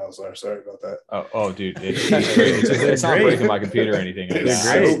fucking files are. Sorry about that. Oh dude, it's not breaking my computer or anything. It's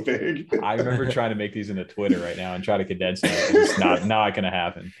so big. I remember trying to make these into Twitter right now and try to condense it. It's not going to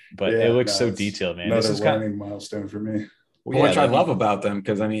happen. But it looks so detailed, man. This is learning milestone for me. Which I love about them,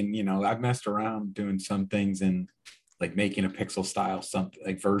 because I've messed around doing some things and making a pixel style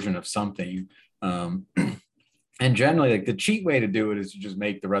version of something. And generally, the cheat way to do it is to just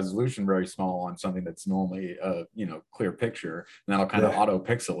make the resolution very small on something that's normally a clear picture, and that'll kind of auto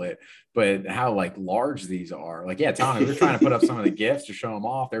pixel it. But how large these are, Tommy, we're trying to put up some of the GIFs to show them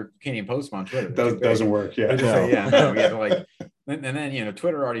off. They can't even post them on Twitter. Doesn't work. Yeah, no. We have to and then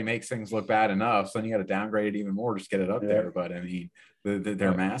Twitter already makes things look bad enough, so then you got to downgrade it even more just get it up there. But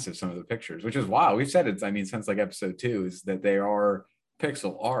they're massive, some of the pictures, which is wild. We've said it. Since episode 2, is that they are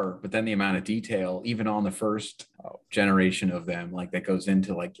pixel art, but then the amount of detail, even on the first generation of them, that goes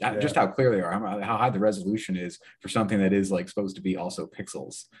into just how clear they are, how high the resolution is for something that is supposed to be also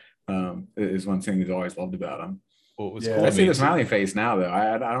pixels, is one thing we've always loved about them. What was cool I see the smiley face now, though.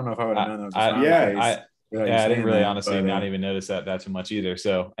 I don't know if I would have known that was a smiley face. I didn't really honestly not even notice that too much either.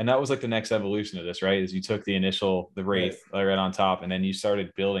 So, and that was the next evolution of this, right? Is you took the Wraith right on top, and then you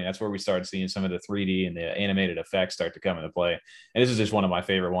started building. That's where we started seeing some of the 3D and the animated effects start to come into play. And this is just one of my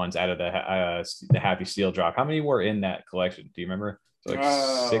favorite ones out of the Happy Steel drop. How many were in that collection? Do you remember?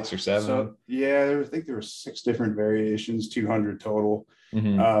 6 or 7? So, I think there were 6 different variations, 200 total.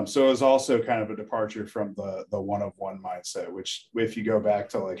 So it was also kind of a departure from the 1-of-1 mindset, which if you go back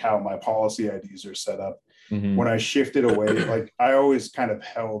to how my policy IDs are set up, when I shifted away, I always kind of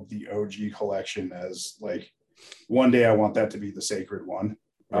held the OG collection as one day I want that to be the sacred one.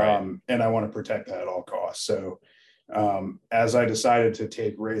 Right. And I want to protect that at all costs. So as I decided to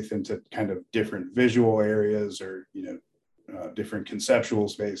take Wraith into kind of different visual areas or, different conceptual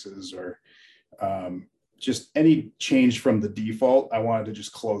spaces or just any change from the default, I wanted to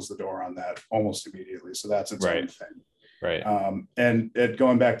just close the door on that almost immediately. So that's its own thing. Right. And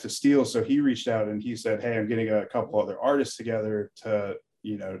going back to Steele, so he reached out and he said, hey, I'm getting a couple other artists together to,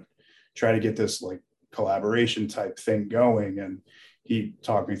 you know, try to get this like collaboration type thing going. And he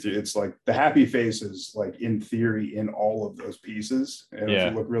talked me through, it's like the happy face is like in theory in all of those pieces. And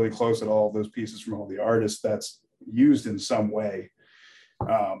if you look really close at all of those pieces from all the artists, that's used in some way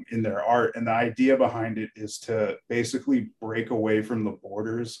in their art. And the idea behind it is to basically break away from the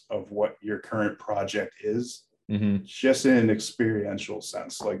borders of what your current project is, just in an experiential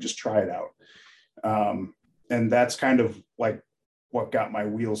sense, like just try it out. And that's kind of like what got my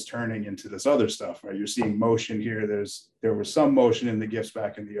wheels turning into this other stuff, right? You're seeing motion here. There was some motion in the gifts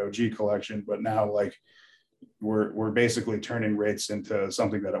back in the OG collection, but now like we're basically turning Wraiths into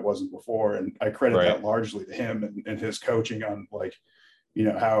something that it wasn't before. And I credit that largely to him and his coaching on like, you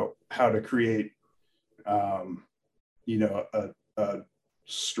know, how to create, you know, a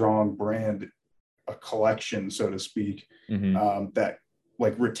strong brand, a collection, so to speak, that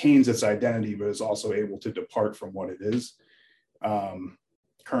like retains its identity, but is also able to depart from what it is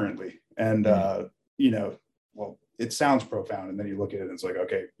currently. And, you know, well, it sounds profound. And then you look at it and it's like,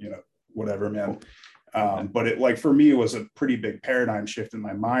 okay, you know, whatever, man. But it like, for me, it was a pretty big paradigm shift in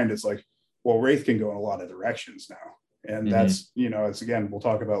my mind. It's like, well, Wraith can go in a lot of directions now. And that's, you know, it's again, we'll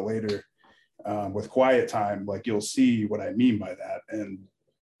talk about later with Quiet Time, like you'll see what I mean by that. And,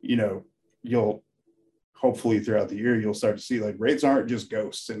 you know, you'll hopefully throughout the year, you'll start to see like Wraiths aren't just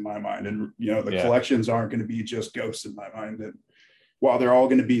ghosts in my mind. And, you know, the collections aren't going to be just ghosts in my mind. And while they're all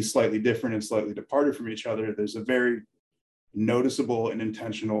going to be slightly different and slightly departed from each other, there's a very noticeable and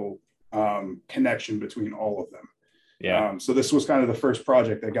intentional connection between all of them. So this was kind of the first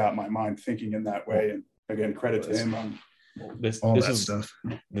project that got my mind thinking in that way. And again, credit to him on this stuff.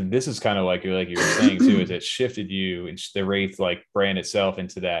 This is kind of like you were saying too, is it shifted you and the Wraith like brand itself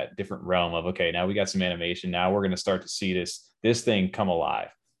into that different realm of, okay, now we got some animation. Now we're going to start to see this thing come alive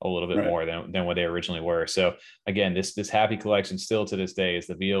a little bit more than what they originally were. So again, this happy collection still to this day is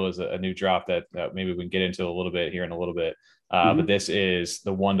the Veal is a new drop that maybe we can get into a little bit here in a little bit. But this is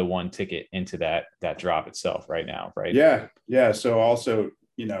the 1-to-1 ticket into that drop itself right now. Right. Yeah. So also,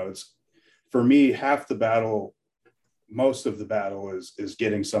 you know, it's for me, half the battle, most of the battle is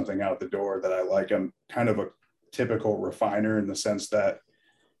getting something out the door that I like. I'm kind of a typical refiner in the sense that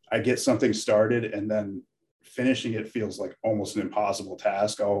I get something started and then finishing it feels like almost an impossible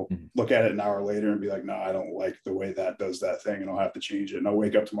task. I'll look at it an hour later and be like, no, I don't like the way that does that thing. And I'll have to change it. And I'll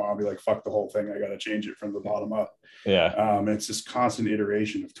wake up tomorrow and be like, fuck the whole thing. I got to change it from the bottom up. And it's this constant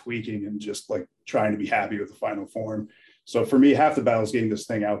iteration of tweaking and just like trying to be happy with the final form. So for me, half the battle is getting this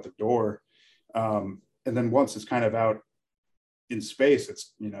thing out the door. And then once it's kind of out in space,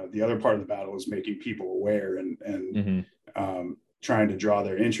 it's, you know, the other part of the battle is making people aware and trying to draw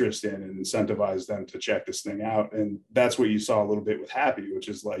their interest in and incentivize them to check this thing out. And that's what you saw a little bit with Happy, which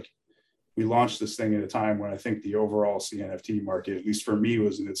is like, we launched this thing at a time when I think the overall CNFT market, at least for me,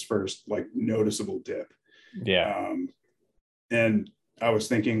 was in its first like noticeable dip. And I was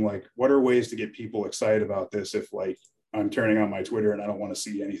thinking like, what are ways to get people excited about this if like I'm turning on my Twitter and I don't want to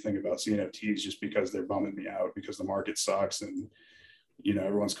see anything about CNFTs just because they're bumming me out because the market sucks and, you know,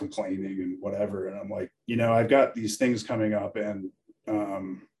 everyone's complaining and whatever. And I'm like, you know, I've got these things coming up and,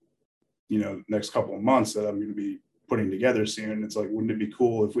 you know, next couple of months that I'm going to be putting together soon. It's like, wouldn't it be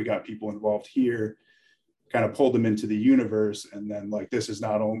cool if we got people involved here, kind of pulled them into the universe. And then like, this is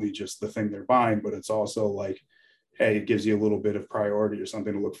not only just the thing they're buying, but it's also like, hey, it gives you a little bit of priority or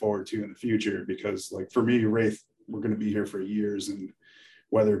something to look forward to in the future. Because like for me, Wraith, we're going to be here for years, and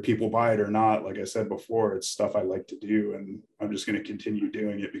whether people buy it or not, like I said before, it's stuff I like to do, and I'm just going to continue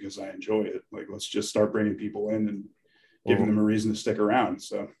doing it because I enjoy it. Like, let's just start bringing people in and giving them a reason to stick around.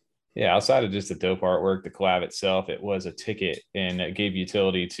 So yeah, outside of just the dope artwork, the collab itself, it was a ticket and it gave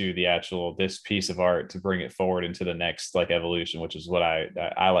utility to the actual, this piece of art to bring it forward into the next like evolution, which is what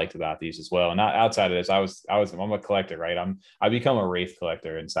I liked about these as well. And not outside of this, I'm a collector, right? I become a Wraith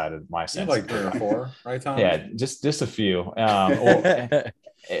collector inside of my sense. Like 3 or 4, right, Tom? Yeah, just a few.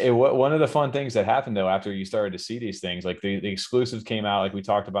 One of the fun things that happened though, after you started to see these things, like the exclusives came out, like we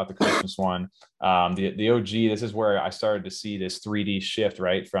talked about the Christmas one, the OG, this is where I started to see this 3D shift,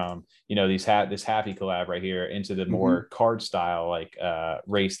 right? From, you know, this Happy collab right here into the more card style, like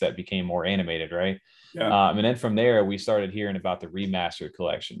race that became more animated, right? And then from there, we started hearing about the remastered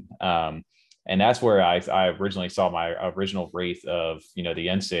collection. And that's where I originally saw my original Wraith of, the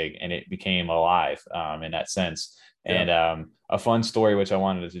NSIG, and it became alive in that sense. And a fun story, which I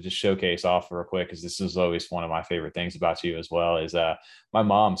wanted to just showcase off real quick, because this is always one of my favorite things about you as well, is my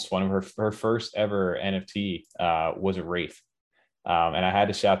mom's, one of her first ever NFT was a Wraith. And I had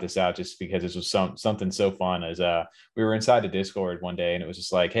to shout this out just because this was something so fun. As we were inside the Discord one day, and it was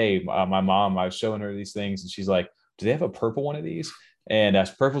just like, hey, my mom, I was showing her these things, and she's like, do they have a purple one of these? And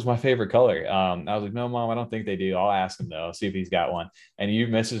purple's my favorite color. I was like, no, Mom, I don't think they do. I'll ask him though. I'll see if he's got one. And you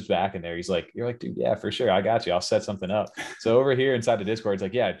messaged back in there. You're like, dude, yeah, for sure. I got you. I'll set something up. So over here inside the Discord, it's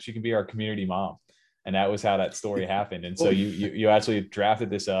like, yeah, she can be our community mom. And that was how that story happened. And so you actually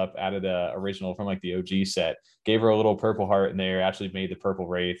drafted this up out of the original from like the OG set, gave her a little purple heart in there, actually made the purple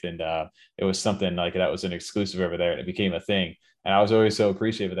Wraith. And it was something like that was an exclusive over there, and it became a thing. And I was always so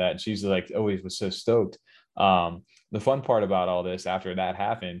appreciative of that. And she's like, always was so stoked. The fun part about all this after that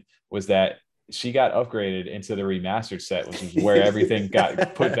happened was that she got upgraded into the remastered set, which is where everything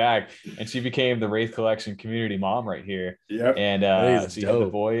got put back, and she became the Wraith Collection community mom right here. Yep. And she had the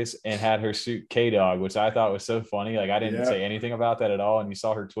boys and had her suit K-Dog, which I thought was so funny. Like I didn't say anything about that at all, and you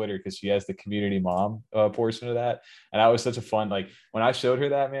saw her Twitter because she has the community mom portion of that, and that was such a fun. Like when I showed her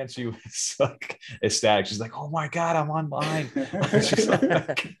that, man, she was like ecstatic. She's like, "Oh my god, I'm online." She's like,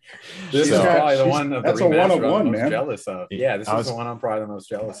 this is probably the one of the remastered I'm most jealous of. Yeah, this is the one I'm probably the most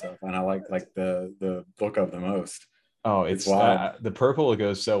jealous of, and I like the book of the most. Oh, it's wild. The purple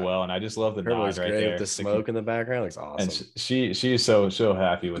goes so well, and I just love the nod right there. With the smoke in the background, looks awesome. And she is so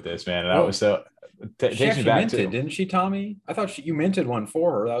happy with this, man. And I was so takes me back to, didn't she, Tommy? I thought you minted one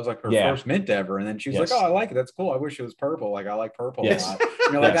for her. That was like her first mint ever, and then she was like, "Oh, I like it. That's cool. I wish it was purple. Like I like purple a lot."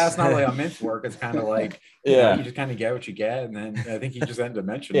 And you're like, "That's not like how mints work. It's kind of like you just kind of get what you get." And then I think you just ended up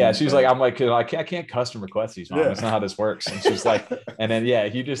mentioning. Yeah, she's like, "I'm like, I can't custom request these, Mom. That's not how this works." And she's like, and then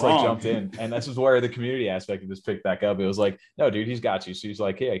he just like jumped in, and this is where the community aspect of this picked back up. It was like, "No, dude, he's got you." So he's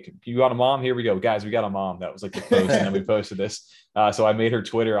like, "Hey, you got a mom? Here we go, guys. We got a mom." That was like the post, and then we posted this. So I made her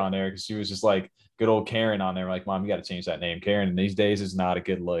Twitter on there because she was just like, good old Karen on there. We're like, "Mom, you got to change that name. Karen in these days is not a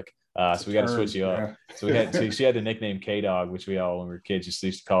good look. So we got to switch you up." So she had the nickname K-Dog, which we all, when we were kids, just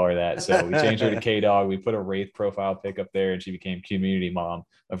used to call her that. So we changed her to K-Dog. We put a Wraith profile pic up there, and she became community mom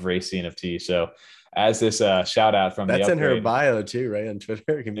of Wraith CNFT. So as this shout out from that's in her bio too, right, on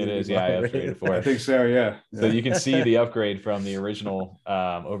Twitter. It is, I upgraded for it. I think so, yeah. So you can see the upgrade from the original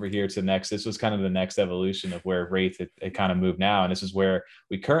over here to next. This was kind of the next evolution of where Wraith it kind of moved now, and this is where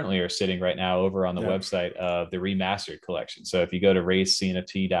we currently are sitting right now over on the website of the remastered collection. So if you go to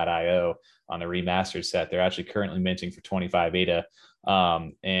wraithcnft.io on the remastered set, they're actually currently minting for 25 ADA,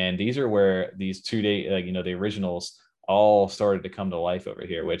 and these are where these 2-day, like the originals all started to come to life over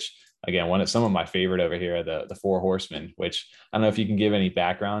here, which again, some of my favorite over here are the Four Horsemen, which I don't know if you can give any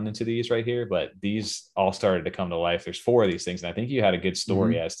background into these right here, but these all started to come to life. There's 4 of these things, and I think you had a good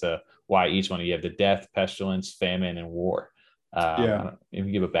story as to why each one. You have the death, pestilence, famine, and war. If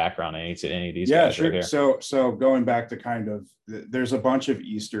you give a background on any of these guys sure. right here. So going back to kind of, there's a bunch of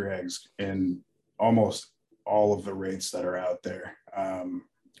Easter eggs in almost all of the Wraiths that are out there,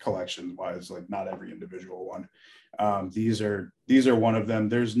 collection wise, like not every individual one. These are one of them.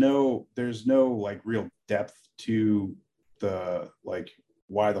 There's no like real depth to the like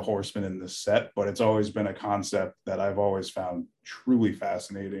why the Horsemen in this set, but it's always been a concept that I've always found truly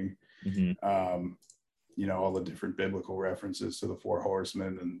fascinating. All the different biblical references to the 4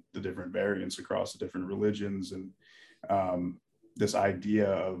 Horsemen and the different variants across the different religions, and this idea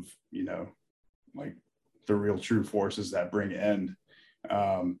of like the real true forces that bring end.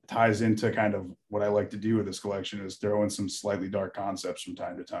 Ties into kind of what I like to do with this collection is throw in some slightly dark concepts from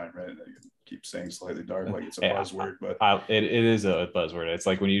time to time, right? I keep saying slightly dark like it's a buzzword, but it is a buzzword. It's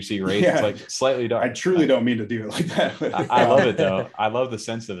like when you see Wraith, it's like slightly dark. I truly don't mean to do it like that. I love it though. I love the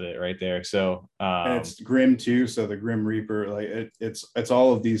sense of it right there. So and it's grim too. So the Grim Reaper, like it's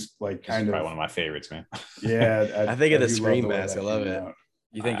all of these like kind of one of my favorites, man. Yeah, I think of the Scream mask. I love it.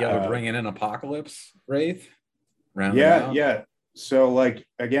 You think it would bring in an Apocalypse Wraith? Yeah. So like,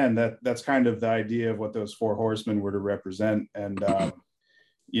 again, that's kind of the idea of what those 4 Horsemen were to represent. And,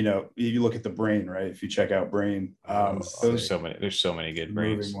 you look at the Brain, right? If you check out Brain, there's so many good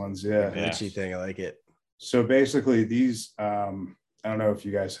Brains ones. Yeah. Glitchy thing. I like it. So basically these, I don't know if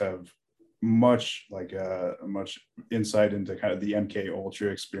you guys have much insight into kind of the MK Ultra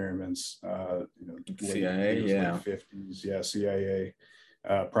experiments, CIA, late 50s. CIA.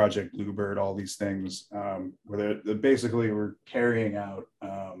 Project Bluebird, all these things, where they basically were carrying out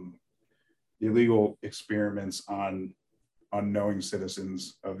illegal experiments on unknowing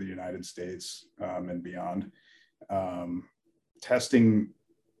citizens of the United States and beyond, testing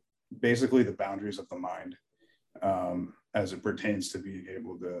basically the boundaries of the mind, as it pertains to being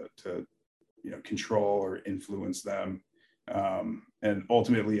able to control or influence them. And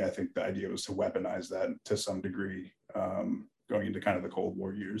ultimately, I think the idea was to weaponize that to some degree, going into kind of the Cold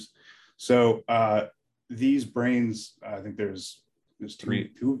War years. So these brains, I think there's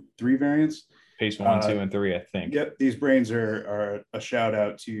three variants. Pace 1, 2, and 3, I think. Yep, these brains are a shout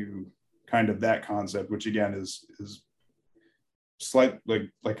out to kind of that concept, which again is slight, like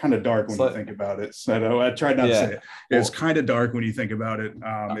kind of dark when you think about it. So I tried not to say it. It's kind of dark when you think about it.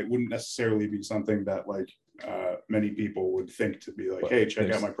 It wouldn't necessarily be something that many people would think to be like, hey,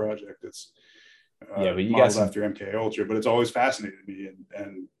 check out my project. It's but you got some after MK Ultra, but it's always fascinated me.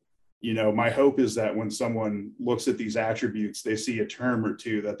 And my hope is that when someone looks at these attributes, they see a term or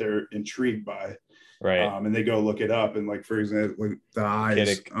two that they're intrigued by, right? And they go look it up. And like, for example, the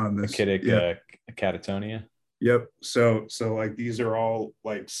eyes on this catatonia. Yep. So like these are all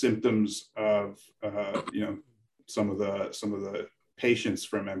like symptoms of some of the patients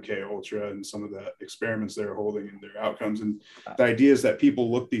from MK Ultra and some of the experiments they're holding and their outcomes. And the idea is that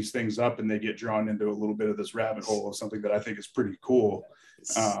people look these things up and they get drawn into a little bit of this rabbit hole of something that I think is pretty cool.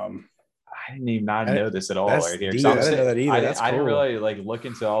 I didn't even know this at all right here. I didn't know that either. I didn't really look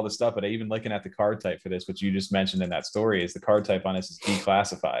into all the stuff, but even looking at the card type for this, which you just mentioned in that story, is the card type on this is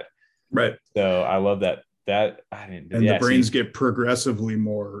declassified. Right. So I love that I didn't. And the brains get progressively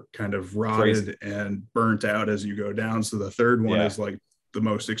more kind of rotted and burnt out as you go down. So the third one is like the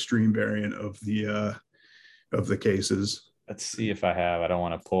most extreme variant of the cases. Let's see if I don't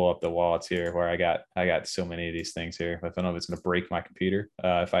want to pull up the wallets here where I got so many of these things here. I don't know if it's going to break my computer.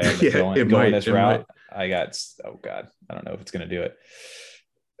 If I end up going this route, I got, oh God, I don't know if it's going to do it.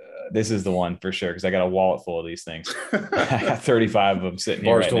 This is the one for sure, because I got a wallet full of these things. I got 35 of them sitting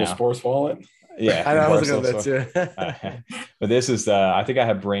here right now. Sports wallet. Yeah, I was looking at that too. But this is I think I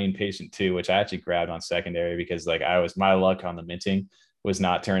have Brain Patient 2, which I actually grabbed on secondary because my luck on the minting was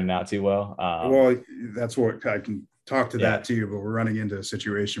not turning out too well. Well, that's what I can talk to that too, but we're running into a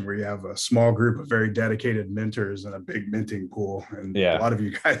situation where you have a small group of very dedicated minters and a big minting pool, and a lot of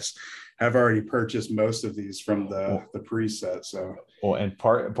you guys have already purchased most of these from the preset. So and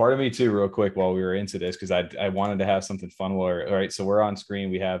part of me too, real quick, while we were into this, because I wanted to have something fun. All right, so we're on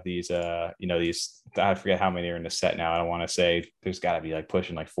screen. We have these these, I forget how many are in the set now. I don't want to say, there's got to be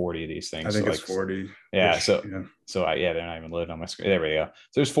pushing 40 of these things. I think it's 40. Yeah. So they're not even loading on my screen. There we go.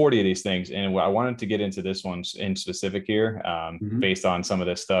 So there's 40 of these things. And I wanted to get into this one in specific here, based on some of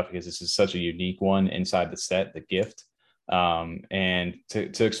this stuff, because this is such a unique one inside the set, the gift. And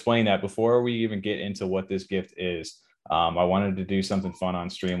to explain that, before we even get into what this gift is, I wanted to do something fun on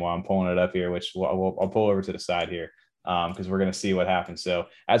stream while I'm pulling it up here, which I'll pull over to the side here, because we're going to see what happens. So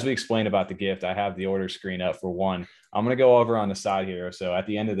as we explain about the gift, I have the order screen up for one. I'm going to go over on the side here. So at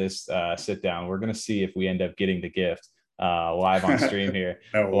the end of this sit down, we're going to see if we end up getting the gift live on stream here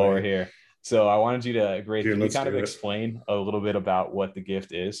while we're here. So I wanted you to, Grace, can you kind of explain a little bit about what the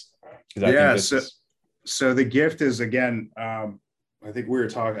gift is? So the gift is, again, I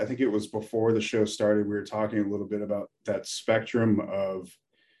think it was before the show started, we were talking a little bit about that spectrum of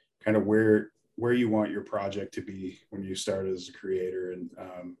kind of where you want your project to be when you start as a creator. And,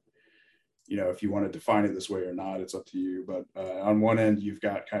 if you want to define it this way or not, it's up to you. But on one end, you've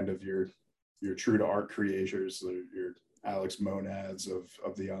got kind of your true to art creators, your Alex Monads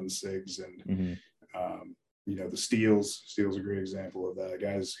of the Unsigs, and the Steels a great example of that.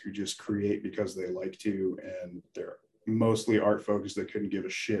 Guys who just create because they like to, and they're mostly art focused. They couldn't give a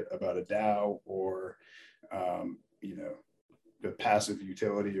shit about a DAO or the passive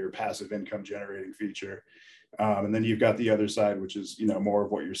utility or passive income generating feature. And then you've got the other side, which is more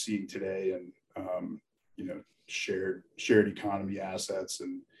of what you're seeing today, and shared economy assets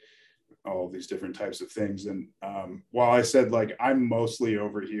and all of these different types of things. And while I said I'm mostly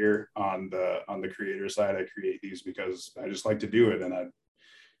over here on the creator side, I create these because I just like to do it, and I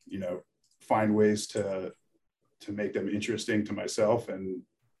find ways to make them interesting to myself. And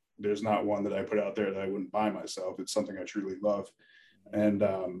there's not one that I put out there that I wouldn't buy myself. It's something I truly love. And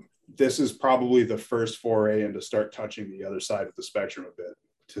this is probably the first foray into start touching the other side of the spectrum a bit,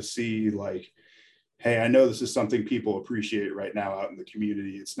 to see hey, I know this is something people appreciate right now out in the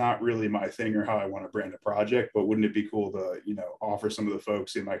community. It's not really my thing or how I want to brand a project, but wouldn't it be cool to, offer some of the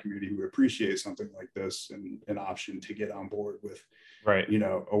folks in my community who appreciate something like this and an option to get on board with,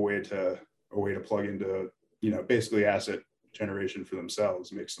 a way to plug into, basically asset generation for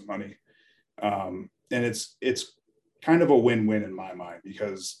themselves, make some money. And it's kind of a win-win in my mind,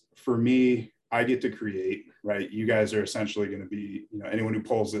 because for me, I get to create, right? You guys are essentially going to be, anyone who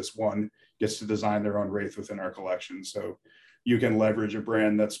pulls this one gets to design their own Wraith within our collection. So you can leverage a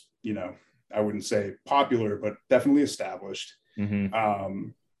brand that's, you know, I wouldn't say popular, but definitely established.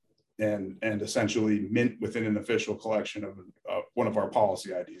 And essentially mint within an official collection of one of our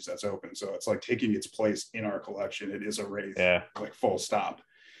policy IDs that's open. So it's like taking its place in our collection. It is a Wraith, like full stop.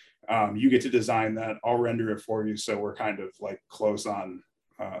 You get to design that. I'll render it for you. So we're kind of like close on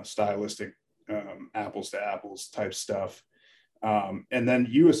stylistic apples to apples type stuff. And then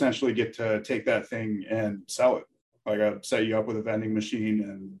you essentially get to take that thing and sell it. Like I set you up with a vending machine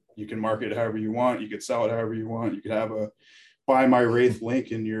and you can market it however you want. You could sell it however you want. You could have a buy my Wraith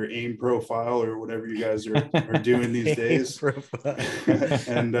link in your AIM profile or whatever you guys are doing these days.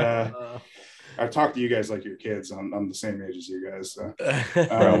 And I've talked to you guys like your kids. I'm the same age as you guys. So.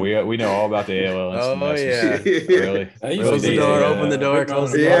 Bro, we know all about the AOL. Oh yeah, really. Close the door, open the door,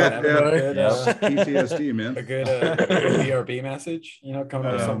 close the door. PTSD, man. A good BRB message, you know, coming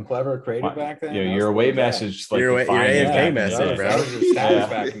up with something clever creative back then. Yeah, your away message, like your AFK message, bro. That was your status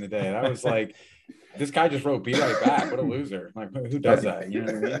back in the day. That was like, this guy just wrote "Be right back." What a loser! Like, who does that? You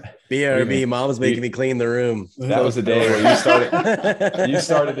know what I mean? BRB, mom's making me clean the room. That was the day where you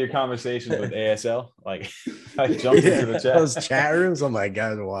started your conversations with ASL. Like, I jumped into the chat. Those chat rooms. Oh my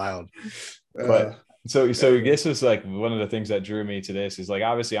god, wild. But so this was like one of the things that drew me to this is like,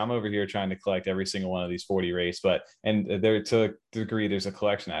 obviously I'm over here trying to collect every single one of these 40 Wraiths, and there to a degree there's a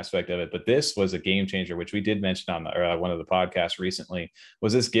collection aspect of it, but this was a game changer, which we did mention on one of the podcasts recently,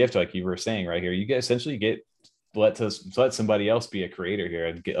 was this gift, like you were saying right here. You get essentially let somebody else be a creator here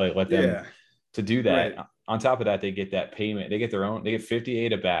and let them to do that. Right. On top of that, they get that payment. They get 50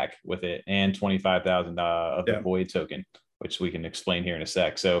 ADA back with it and 25,000 of the void token, which we can explain here in a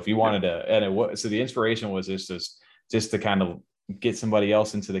sec. So if you wanted to, so the inspiration was just to kind of get somebody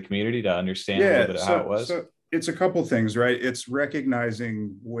else into the community to understand a little bit of how it was. So it's a couple things, right? It's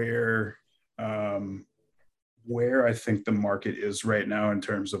recognizing where I think the market is right now in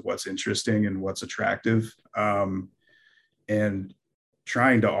terms of what's interesting and what's attractive, and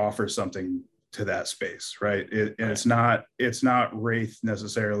trying to offer something to that space, right? It's not Wraith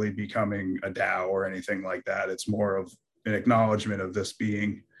necessarily becoming a DAO or anything like that. It's more of an acknowledgement of this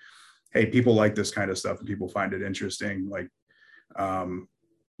being, hey, people like this kind of stuff and people find it interesting. Like,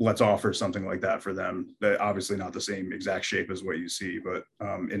 let's offer something like that for them. That obviously not the same exact shape as what you see, but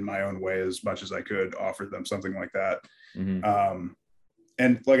in my own way, as much as I could, offer them something like that.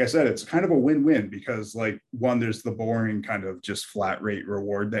 And like I said, it's kind of a win-win because, like, one, there's the boring kind of just flat rate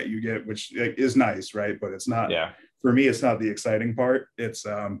reward that you get, which is nice, right? But it's not, for me, it's not the exciting part. It's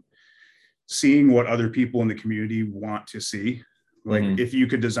seeing what other people in the community want to see. Like, if you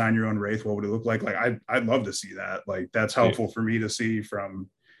could design your own Wraith, what would it look like? Like, I'd love to see that. Like, that's helpful for me to see from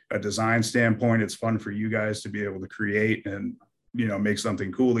a design standpoint. It's fun for you guys to be able to create and, you know, make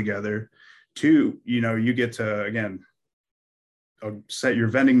something cool together. Two, you know, you get to, again, set your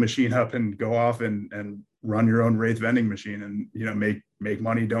vending machine up and go off and run your own Wraith vending machine and, you know, make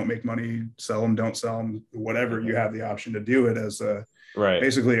money, don't make money, sell them, don't sell them, whatever. You have the option to do it as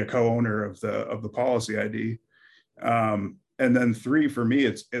basically a co-owner of the policy ID. And then three, for me,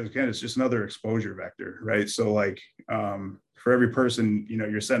 it's just another exposure vector, right? So like, for every person, you know,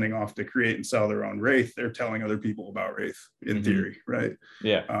 you're sending off to create and sell their own Wraith, they're telling other people about Wraith in theory, right?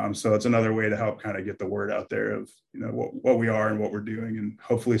 Yeah. So it's another way to help kind of get the word out there of, you know, what we are and what we're doing, and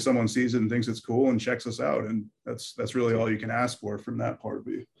hopefully someone sees it and thinks it's cool and checks us out, and that's really all you can ask for from that part of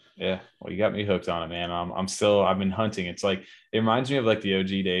you. Yeah, well, you got me hooked on it, man. I've been hunting. It's like, it reminds me of like the OG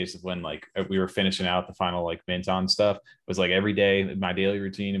days of when like we were finishing out the final like mint on stuff. It was like every day my daily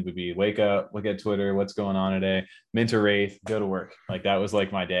routine would be wake up, look at Twitter, what's going on today, mint a Wraith, go to work. Like that was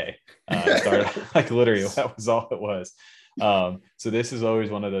like my day. Started like literally that was all it was. So this is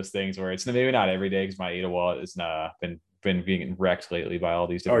always one of those things where it's maybe not every day because my ADA wallet has been being wrecked lately by all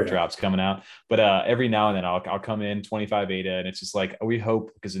these different drops coming out, but every now and then I'll come in 25 ADA, and it's just like, we hope,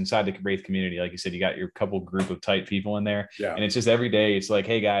 because inside the Wraith community, like you said, you got your couple group of tight people in there, and it's just every day it's like,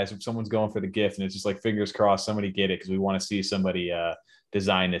 hey guys, if someone's going for the gift, and it's just like, fingers crossed somebody get it, because we want to see somebody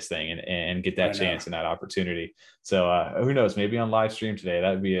design this thing and get that chance and that opportunity. So who knows, maybe on live stream today,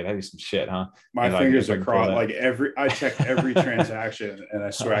 that'd be some shit, huh? My fingers are crossed. Like I check every transaction, and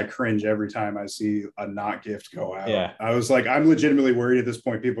I swear I cringe every time I see a not gift go out. Yeah, I was like, I'm legitimately worried at this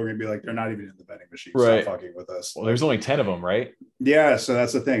point people are gonna be like, they're not even in the vending machine, right? Stop fucking with us. Well, there's only 10 of them, right? Yeah, so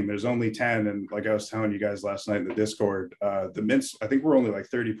that's the thing, there's only 10, and like I was telling you guys last night in the Discord, the mints, I think we're only like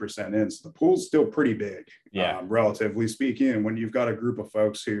 30% in, so the pool's still pretty big, relatively speaking. And when you've got a group of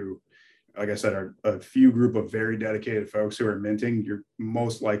folks who, like I said, are a few group of very dedicated folks who are minting, you're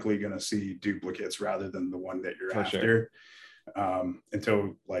most likely going to see duplicates rather than the one that you're after.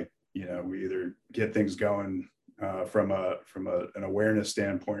 Until, like, you know, we either get things going from an awareness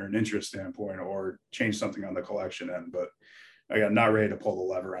standpoint or an interest standpoint, or change something on the collection end. But I'm not ready to pull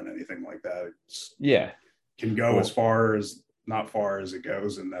the lever on anything like that. Can go as far as not far as it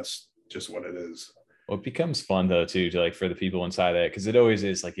goes, and that's just what it is. Well, it becomes fun though too, to like for the people inside that, because it always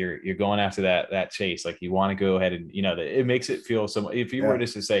is like you're going after that chase. Like you want to go ahead and it makes it feel so. If you were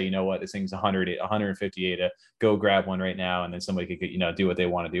just to say, you know what, this thing's 150 ADA, go grab one right now, and then somebody could do what they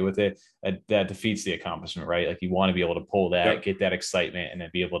want to do with it. That defeats the accomplishment, right? Like you want to be able to pull that, get that excitement, and then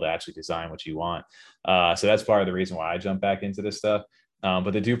be able to actually design what you want. So that's part of the reason why I jump back into this stuff.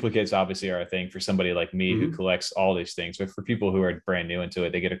 But the duplicates obviously are a thing for somebody like me who collects all these things. But for people who are brand new into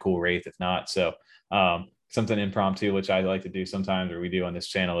it, they get a cool Wraith if not. So something impromptu, which I like to do sometimes, or we do on this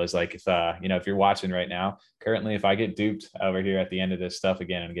channel, is like if you're watching right now, currently, if I get duped over here at the end of this stuff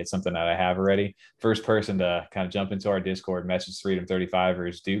again and get something that I have already, first person to kind of jump into our Discord, message Freedom 35 or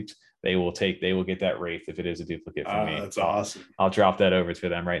is duped, they will get that Wraith if it is a duplicate for me. That's awesome. I'll drop that over to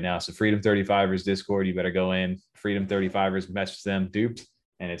them right now. So Freedom 35ers Discord, you better go in. Freedom 35ers, message them, duped,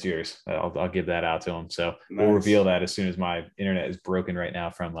 and it's yours. I'll give that out to them. So We'll reveal that as soon as my internet is broken right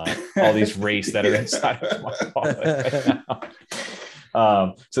now from all these Wraiths that are inside of my wallet right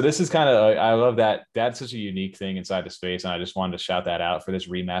now. So this is kind of, I love that. That's such a unique thing inside the space. And I just wanted to shout that out for this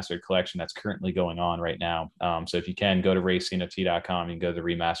remastered collection that's currently going on right now. So if you can go to raceinft.com, you can go to the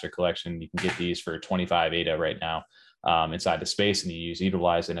remastered collection. You can get these for 25 ADA right now inside the space, and you use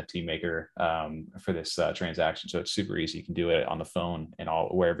Utilize NFT Maker for this transaction. So it's super easy. You can do it on the phone and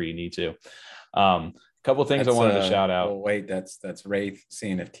wherever you need to. A couple of things I wanted to shout out. Well, wait, that's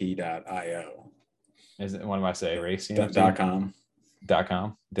wraithcnft.io. Is it, what do I say? Raceinft.com.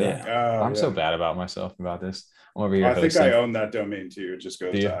 I'm so bad about myself about this. I'm over here. I think I own that domain too. It just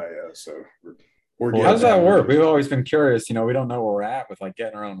goes to IO. So how does that work? We've always been curious. We don't know where we're at with like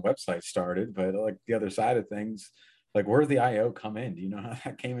getting our own website started, but like the other side of things, like where's the IO come in? Do you know how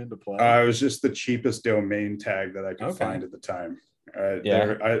that came into play? It was just the cheapest domain tag that I could find at the time. I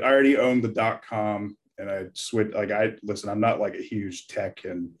already owned the .com. And I switched, I'm not like a huge tech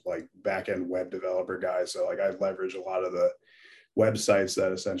and like back-end web developer guy. So like I leverage a lot of the websites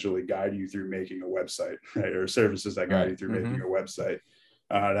that essentially guide you through making a website, right? Or services that guide you through making a website.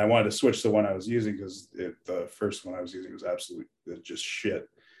 And I wanted to switch to one I was using because the first one I was using was absolutely just shit.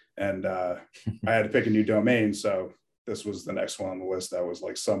 And I had to pick a new domain. So this was the next one on the list that was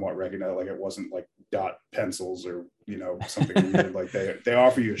like somewhat recognized. Like it wasn't like dot pencils or something weird. Like they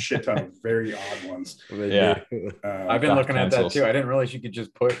offer you a shit ton of very odd ones. I've been looking at that too. I didn't realize you could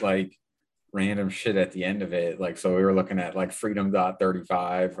just put like random shit at the end of it. Like so we were looking at like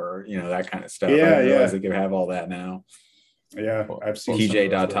freedom.35 or that kind of stuff. I didn't realize they could have all that now. Yeah, I've seen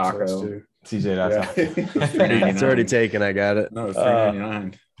TJ.taco. TJ.taco. It's already taken. I got it. No, it's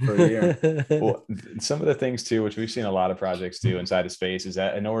 $3.99 per year. Well, some of the things too, which we've seen a lot of projects do inside of space, is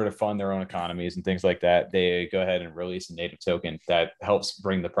that in order to fund their own economies and things like that, they go ahead and release a native token that helps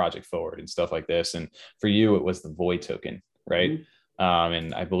bring the project forward and stuff like this. And for you, it was the Void token, right? Mm-hmm.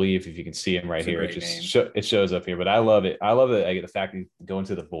 And I believe if you can see him right here, it shows up here. But I love it. I love that. I get the fact that you go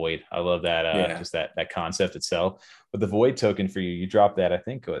into the Void. I love that. Just that concept itself. But the Void token for you dropped that. I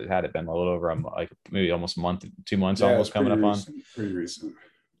think it had been a little over maybe almost a month, 2 months, almost coming up on. Pretty recent.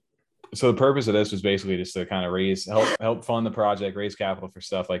 So the purpose of this was basically just to kind of help fund the project, raise capital for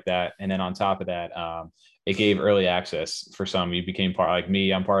stuff like that. And then on top of that, it gave early access for some. You became part, like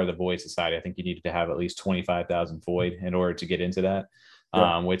me, I'm part of the Void Society. I think you needed to have at least 25,000 Void in order to get into that.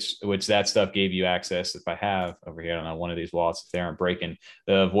 Which that stuff gave you access. If I have over here, I don't know, one of these wallets, if they aren't breaking,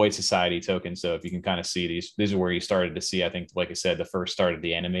 the Void Society token. So if you can kind of see these are where you started to see, I think, like I said, the first start of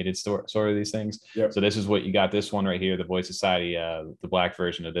the animated sort of these things. Yep. So this is what you got. This one right here, the Void Society, the black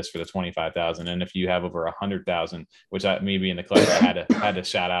version of this for the 25,000. And if you have over 100,000, which me being the collector, I had to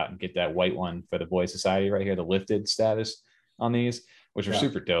shout out and get that white one for the Void Society right here, the lifted status on these, which are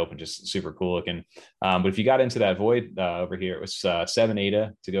super dope and just super cool looking. But if you got into that Void over here, it was 7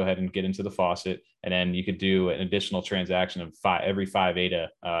 ADA to go ahead and get into the faucet. And then you could do an additional transaction of every 5 ADA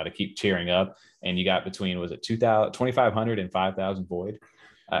to keep cheering up. And you got between, was it 2,500 and 5,000 Void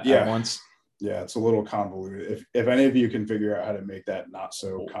at once? Yeah, it's a little convoluted. If any of you can figure out how to make that not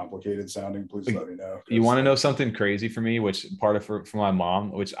so complicated sounding, please let me know. You want to know something crazy for me, which part of for my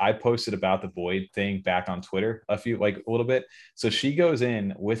mom, which I posted about the Void thing back on Twitter a little bit. So she goes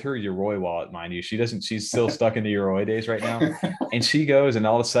in with her Yoroi wallet, mind you. She's still stuck in the Yoroi days right now. And she goes and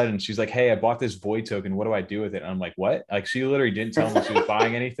all of a sudden she's like, hey, I bought this Void token. What do I do with it? And I'm like, what? Like she literally didn't tell me she was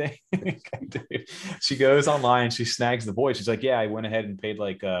buying anything. Dude, she goes online, she snags the Void. She's like, yeah, I went ahead and paid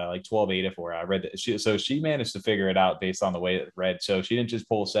like 12 ADA for it. where I read that she managed to figure it out based on the way it read. So she didn't just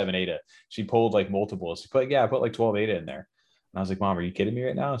pull 7 ADA. She pulled like multiples. I put like 12 ADA in there. And I was like, Mom, are you kidding me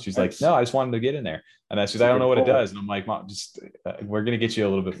right now? And she's like, no, I just wanted to get in there. And she's like, I don't know what it does. And I'm like, Mom, just we're going to get you a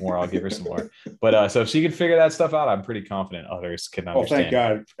little bit more. I'll give her some more. But so if she can figure that stuff out, I'm pretty confident others can understand.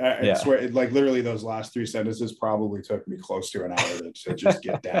 Oh, thank God. I swear, like literally those last 3 sentences probably took me close to an hour to just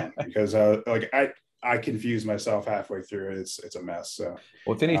get down because I confused myself halfway through. It's a mess. So,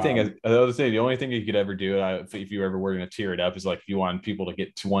 well, if anything, the only thing you could ever do, if you ever were going to tear it up, is like if you want people to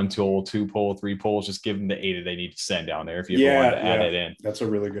get to 1 tool, 2 pull, 3 pulls, just give them the 8 they need to send down there. If you ever wanted to add it in, that's a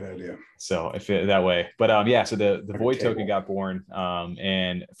really good idea. So if it that way, but so the Void token got born,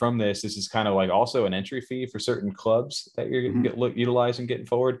 and from this is kind of like also an entry fee for certain clubs that you're utilizing getting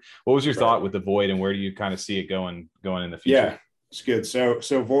forward. What was your thought with the Void, and where do you kind of see it going in the future? Yeah. It's good.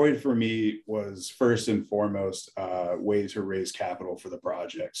 So Void for me was first and foremost way to raise capital for the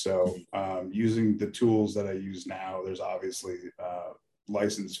project. So using the tools that I use now, there's obviously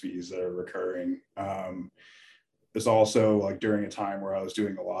license fees that are recurring. It's also like during a time where I was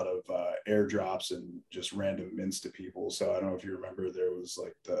doing a lot of airdrops and just random mints to people. So I don't know if you remember, there was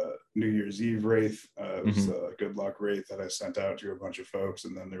like the New Year's Eve wraith. It was the good luck wraith that I sent out to a bunch of folks.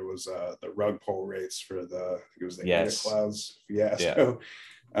 And then there was the rug pull wraiths for I think it was the Ada Clouds fiasco,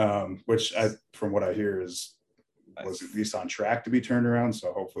 which from what I hear was at least on track to be turned around.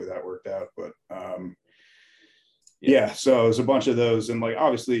 So hopefully that worked out. But so there's a bunch of those. And like,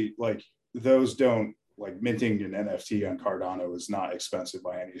 obviously like those don't, like minting an NFT on Cardano is not expensive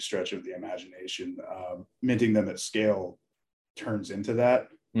by any stretch of the imagination. Minting them at scale turns into that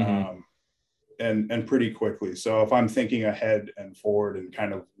and pretty quickly. So if I'm thinking ahead and forward and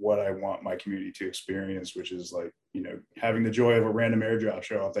kind of what I want my community to experience, which is like, having the joy of a random airdrop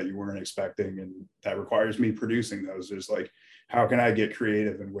show up that you weren't expecting, and that requires me producing those, there's like, how can I get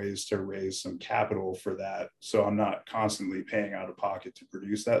creative in ways to raise some capital for that? So I'm not constantly paying out of pocket to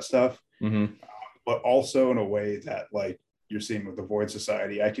produce that stuff. But also in a way that like you're seeing with the Void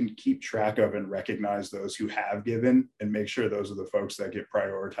Society, I can keep track of and recognize those who have given and make sure those are the folks that get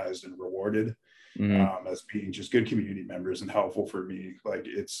prioritized and rewarded as being just good community members and helpful for me. Like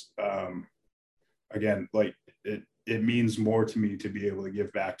it's, again, like it means more to me to be able to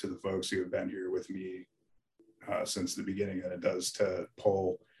give back to the folks who have been here with me since the beginning than it does to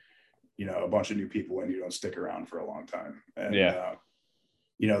pull, a bunch of new people in who don't stick around for a long time. And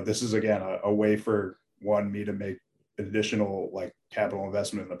this is again a way for me to make additional like capital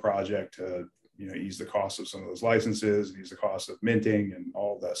investment in the project to ease the cost of some of those licenses and ease the cost of minting and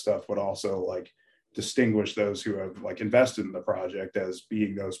all of that stuff, but also like distinguish those who have like invested in the project as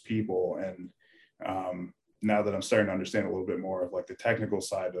being those people. And now that I'm starting to understand a little bit more of like the technical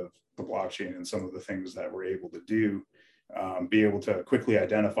side of the blockchain and some of the things that we're able to do, be able to quickly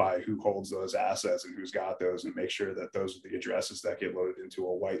identify who holds those assets and who's got those, and make sure that those are the addresses that get loaded into a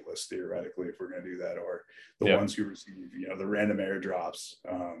whitelist theoretically, if we're going to do that, or the ones who receive the random airdrops,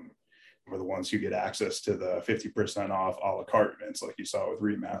 or the ones who get access to the 50% off a la carte mints, like you saw with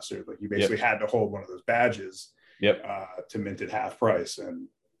Remastered. Like you basically had to hold one of those badges to mint at half price, and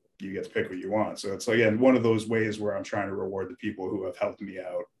you get to pick what you want. So it's again one of those ways where I'm trying to reward the people who have helped me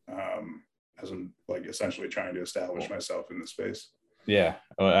out, as I'm like essentially trying to establish myself in the space. Yeah,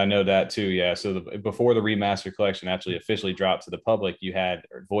 I know that too. Yeah, so before the Remastered collection actually officially dropped to the public, you had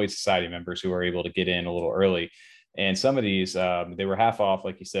Void Society members who were able to get in a little early, and some of these they were half off,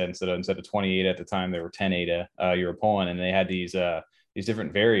 like you said. Instead of 28 at the time, they were 10 ADA you were pulling, and they had these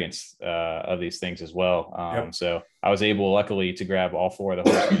different variants of these things as well. So I was able, luckily, to grab all 4 of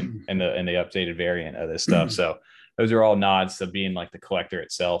the horsemen and the updated variant of this stuff. So those are all nods to being like the collector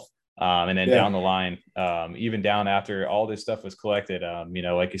itself. And then down the line, even down after all this stuff was collected,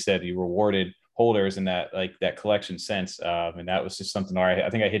 like you said, you rewarded holders in that collection sense. And that was just something. All right, I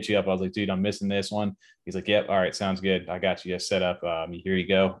think I hit you up. I was like, dude, I'm missing this one. He's like, yep. All right. Sounds good. I got you guys set up. Here you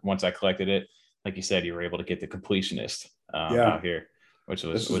go. Once I collected it, like you said, you were able to get the completionist out here, which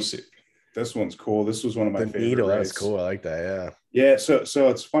was this one's cool. This was one of my favorite. Needle, that's cool. I like that. Yeah. So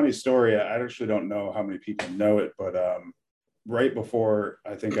it's a funny story. I actually don't know how many people know it, but right before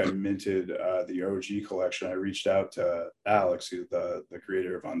I think I minted the OG collection, I reached out to Alex, who's the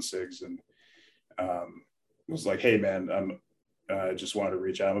creator of Unsigs, and was like, hey man, I just wanted to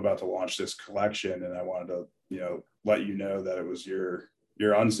reach out. I'm about to launch this collection, and I wanted to let you know that it was your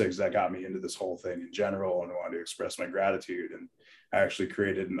Unsigs that got me into this whole thing in general, and I wanted to express my gratitude. And I actually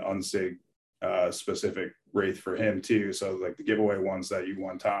created an Unsig specific wraith for him too. So like the giveaway ones that you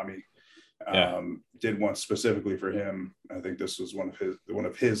won, Tommy, Did one specifically for him. I think this was one of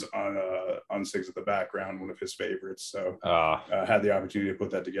his unsigs at the background, one of his favorites. So had the opportunity to put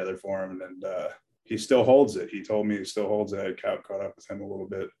that together for him, and he still holds it. He told me he still holds it. I caught up with him a little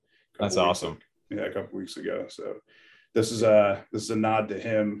bit. That's awesome. A couple weeks ago. So this is a nod to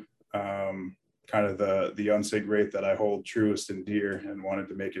him. Kind of the unsig rate that I hold truest and dear, and wanted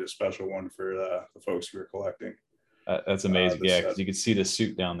to make it a special one for the folks who are collecting. That's amazing. Because you can see the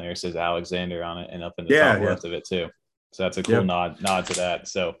suit down there. It says Alexander on it, and up in the top left of it too. So that's a cool nod to that.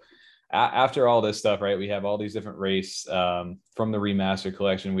 So after all this stuff, right, we have all these different wraiths from the remastered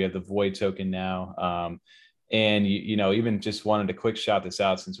collection. We have the Void token now. And even just wanted to quick shout this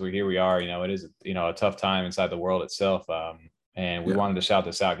out, since here we are, it is, a tough time inside the world itself. And we wanted to shout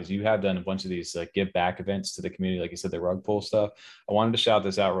this out because you have done a bunch of these give back events to the community. Like you said, the rug pull stuff. I wanted to shout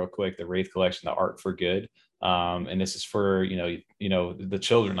this out real quick, the Wraith collection, the Art for Good. And this is for, the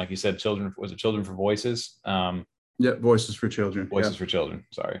children, like you said, children for Voices? Voices for Children. Voices for Children.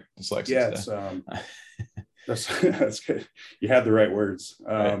 Sorry. Dyslexia. Yeah, that's good. You had the right words.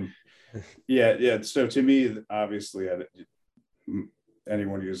 Right. Yeah. So to me, obviously,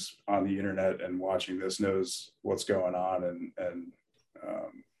 anyone who's on the internet and watching this knows what's going on, and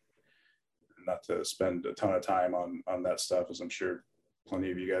not to spend a ton of time on that stuff, as I'm sure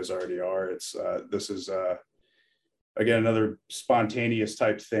plenty of you guys already are. This is again another spontaneous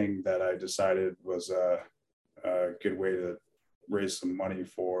type thing that I decided was a good way to raise some money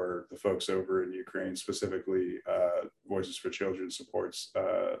for the folks over in Ukraine, specifically Voices for Children supports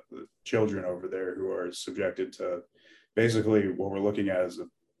the children over there who are subjected to basically what we're looking at as a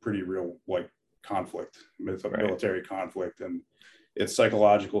pretty real conflict, military conflict, and it's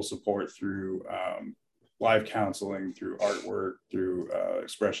psychological support through live counseling, through artwork, through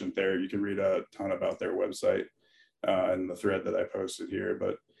expression therapy. You can read a ton about their website in the thread that I posted here,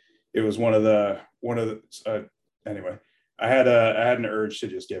 but it was one of the anyway. I had an urge to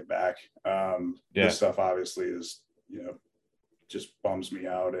just give back. This stuff obviously is, just bums me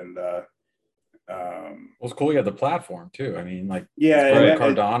out. And well, it's cool you have the platform too. I mean,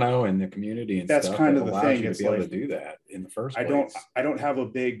 Cardano and the community and that's stuff. Kind of the thing. It's able to do that in the first place. I don't have a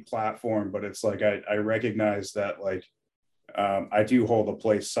big platform, but it's I recognize that I do hold a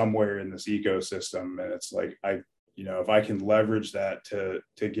place somewhere in this ecosystem, and it's if I can leverage that to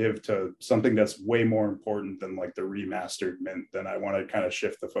give to something that's way more important than the remastered mint, then I want to kind of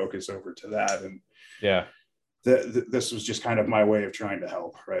shift the focus over to that. And this was just kind of my way of trying to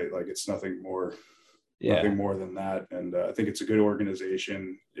help, right? It's nothing more, nothing more than that. And I think it's a good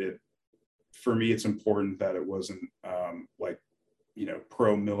organization. For me, it's important that it wasn't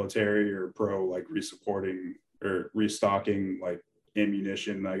pro-military or pro resupporting or restocking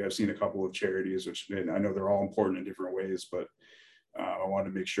ammunition. I've seen a couple of charities, which I know they're all important in different ways, but I wanted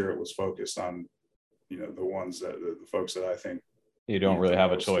to make sure it was focused on, the ones that the folks that I think you don't really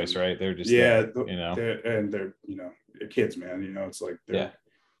have a choice, right? They're just they're kids, man. It's they're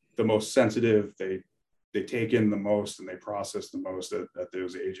the most sensitive. They take in the most and they process the most at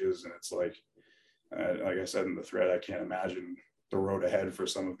those ages, and it's like I said in the thread, I can't imagine the road ahead for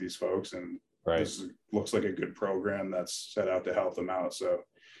some of these folks, and this looks like a good program that's set out to help them out. So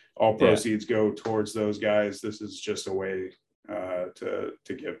all proceeds go towards those guys. This is just a way to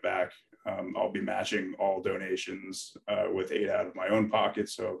give back. I'll be matching all donations with 8 out of my own pocket,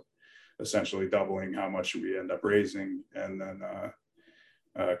 so essentially doubling how much we end up raising, and then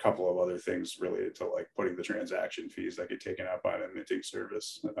a couple of other things related to putting the transaction fees that get taken out by the minting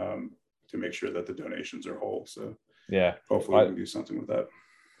service to make sure that the donations are whole. So hopefully we can do something with that.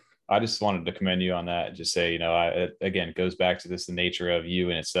 I just wanted to commend you on that and just say, again, it goes back to the nature of you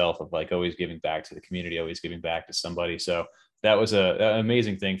in itself of always giving back to the community, always giving back to somebody. So that was an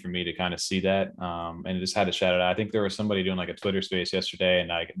amazing thing for me to kind of see that. And just had to shout it out. I think there was somebody doing a Twitter space yesterday,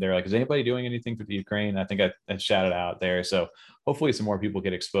 and they're like, is anybody doing anything for the Ukraine? I think I shouted out there. So hopefully some more people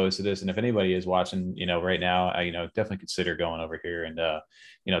get exposed to this. And if anybody is watching, right now, definitely consider going over here and,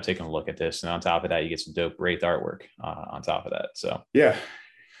 taking a look at this. And on top of that, you get some dope Wraith artwork on top of that. So,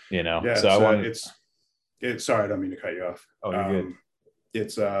 so I wanted it's sorry, I don't mean to cut you off. Oh, you're good.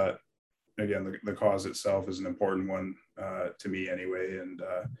 It's again, the cause itself is an important one to me anyway, and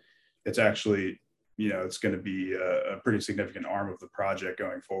it's actually it's going to be a pretty significant arm of the project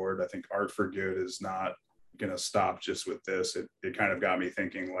going forward. I think Art for Good is not going to stop just with this. It kind of got me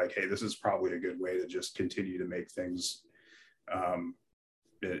thinking hey, this is probably a good way to just continue to make things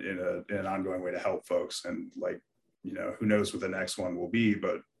in an ongoing way to help folks, and who knows what the next one will be,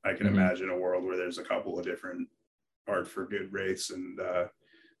 but I can imagine a world where there's a couple of different Art for Good wraiths, and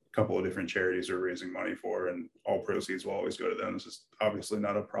couple of different charities we're raising money for, and all proceeds will always go to them. This is obviously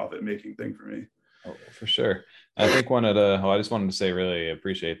not a profit making thing for me. Oh, for sure. I think I just wanted to say, really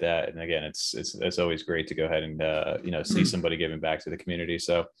appreciate that. And again, it's always great to go ahead and, see somebody giving back to the community.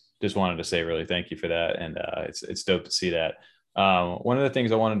 So just wanted to say, really, thank you for that. And it's dope to see that. One of the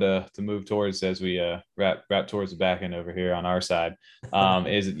things I wanted to move towards as we wrap towards the back end over here on our side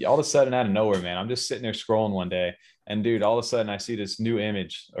is all of a sudden out of nowhere, man, I'm just sitting there scrolling one day, and dude, all of a sudden I see this new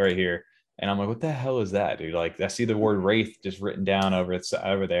image right here. And I'm like, what the hell is that, dude? Like, I see the word Wraith just written down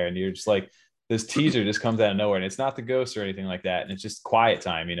over there. And you're just like, this teaser just comes out of nowhere, and it's not the ghost or anything like that. And it's just quiet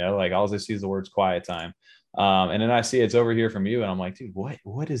time, like all I see is the words quiet time. And then I see it's over here from you, and I'm like, dude,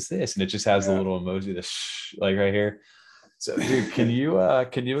 what is this? And it just has the little emoji, like right here. So, dude, can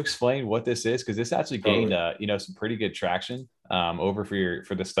you explain what this is? Because this actually gained some pretty good traction over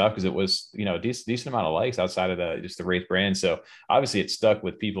for the stuff, because it was a decent amount of likes outside of just the Wraith brand. So obviously it stuck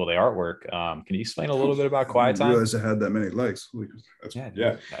with people, the artwork. Can you explain a little bit about Quiet Time? I realized I had that many likes.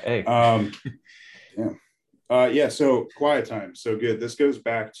 Yeah. Hey. So Quiet Time, so good. This goes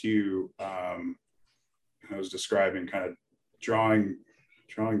back to I was describing kind of drawing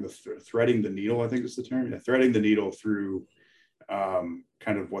threading the needle, I think is the term. Yeah, threading the needle through kind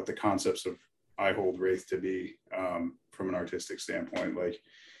of what the concepts of I hold Wraith to be from an artistic standpoint. Like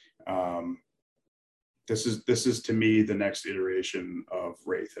this is to me the next iteration of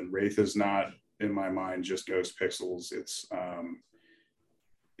Wraith, and Wraith is not, in my mind, just Ghost Pixels.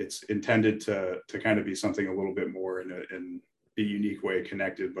 It's intended to kind of be something a little bit more in a unique way,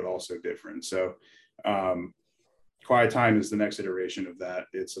 connected but also different. So Quiet Time is the next iteration of that.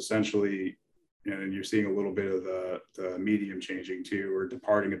 It's essentially, and you're seeing a little bit of the medium changing too, or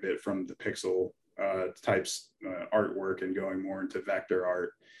departing a bit from the pixel types artwork and going more into vector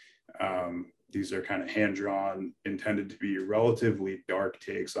art. These are kind of hand-drawn, intended to be relatively dark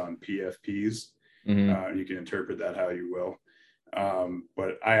takes on PFPs. Mm-hmm. You can interpret that how you will.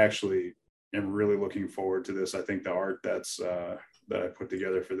 But I actually am really looking forward to this. I think the art that I put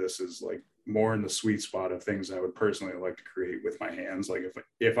together for this is like more in the sweet spot of things I would personally like to create with my hands. Like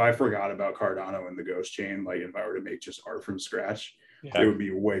if I forgot about Cardano and the Ghost Chain, like if I were to make just art from scratch, it would be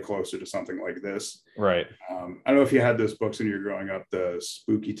way closer to something like this. Right. I don't know if you had those books when you were growing up, the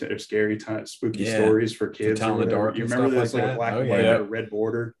spooky stories for kids. Or whatever. You remember this like a black and white or red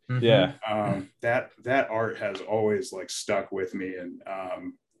border? Mm-hmm. Yeah. That art has always like stuck with me, and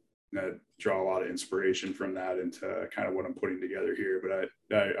I draw a lot of inspiration from that into kind of what I'm putting together here. But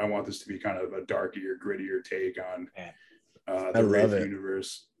I want this to be kind of a darker, grittier take on the Wraith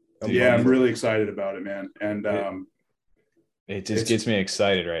universe. I'm really excited about it, man. And it just gets me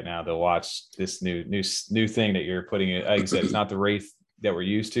excited right now to watch this new thing that you're putting in. Like I said, it's not the Wraith that we're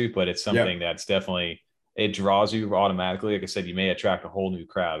used to, but it's something that's definitely, it draws you automatically. Like I said, you may attract a whole new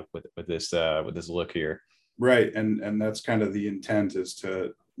crowd with this look here. Right. And that's kind of the intent, is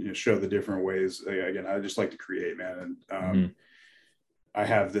to show the different ways. Again, I just like to create, man. And I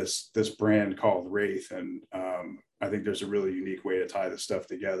have this brand called Wraith, and I think there's a really unique way to tie this stuff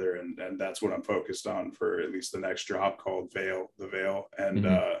together, and that's what I'm focused on for at least the next drop, called the Veil, and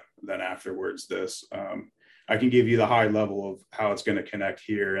then afterwards this. I can give you the high level of how it's going to connect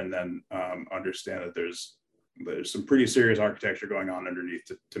here, and then understand that there's some pretty serious architecture going on underneath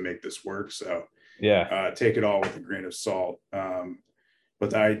to make this work. So take it all with a grain of salt. But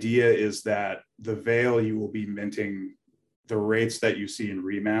the idea is that the Veil, you will be minting the Wraiths that you see in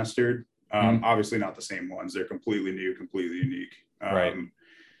Remastered. Obviously not the same ones. They're completely new, completely unique. Right.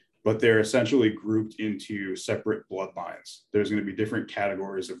 But they're essentially grouped into separate bloodlines. There's going to be different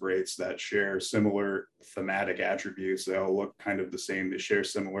categories of Wraiths that share similar thematic attributes. They all look kind of the same. They share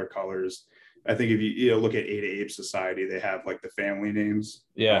similar colors. I think if you look at Ada Ape Society, they have like the family names.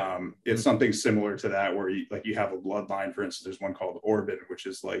 Yeah. It's something similar to that, where you have a bloodline. For instance, there's one called Orbit, which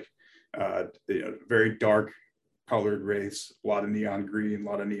is like very dark colored Wraiths, a lot of neon green, a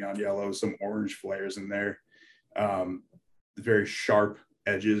lot of neon yellow, some orange flares in there. Very sharp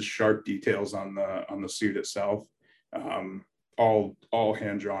edges, sharp details on the suit itself. All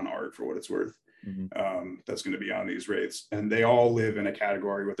hand-drawn art, for what it's worth. That's going to be on these Wraiths, and they all live in a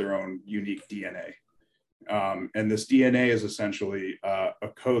category with their own unique DNA. And this DNA is essentially a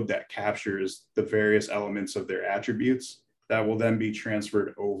code that captures the various elements of their attributes that will then be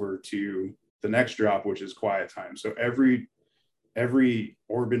transferred over to the next drop, which is Quiet Time. So every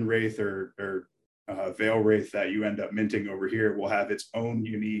Orban Wraith or Veil Wraith that you end up minting over here will have its own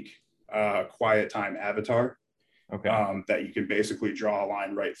unique Quiet Time avatar. Okay. That you can basically draw a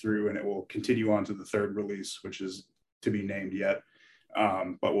line right through, and it will continue on to the third release, which is to be named yet.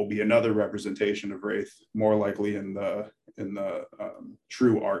 but will be another representation of Wraith, more likely in the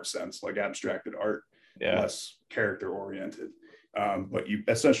true art sense, like abstracted art, less character oriented. But you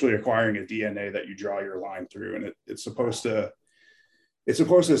essentially acquiring a DNA that you draw your line through, and it's supposed to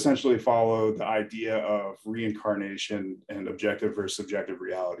essentially follow the idea of reincarnation and objective versus subjective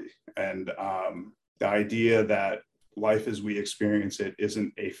reality, and the idea that life as we experience it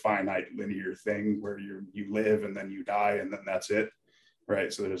isn't a finite linear thing where you live and then you die and then that's it,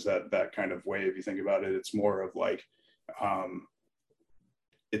 right? So there's that kind of way, if you think about it, it's more of like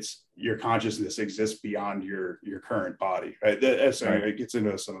it's your consciousness exists beyond your current body, right? Sorry, it gets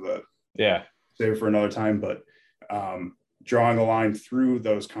into some of the save it for another time, but drawing a line through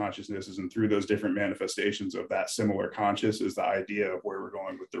those consciousnesses and through those different manifestations of that similar conscious is the idea of where we're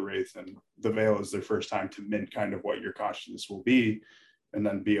going with the Wraith. And the Veil is their first time to mint kind of what your consciousness will be, and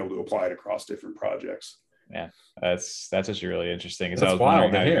then be able to apply it across different projects. Yeah, that's actually really interesting. That's I was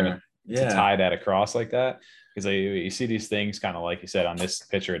wild to hear. To tie that across like that, because you see these things kind of like you said on this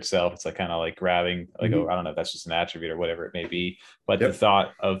picture itself, it's like kind of like grabbing like I don't know if that's just an attribute or whatever it may be, but the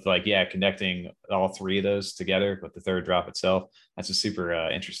thought of like connecting all three of those together with the third drop itself, that's a super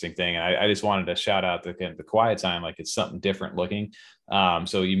interesting thing. And I just wanted to shout out the Quiet Time, like it's something different looking,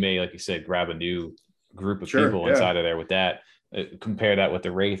 so you may, like you said, grab a new group of people inside of there with that, compare that with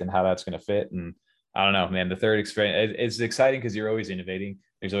the Wraith and how that's going to fit. And I don't know, man, the third experience, it's exciting because you're always innovating.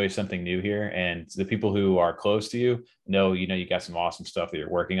 There's always something new here. And the people who are close to you know, you got some awesome stuff that you're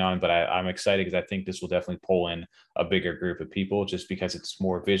working on, but I'm excited because I think this will definitely pull in a bigger group of people just because it's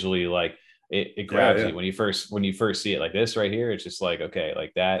more visually like it grabs you when you first see it like this right here. It's just like, okay,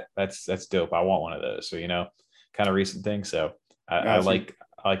 like that's dope. I want one of those. So, kind of recent thing. So I like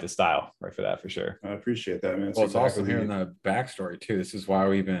the style right for that for sure. I appreciate that, man. Well, it's also hearing the backstory too. This is why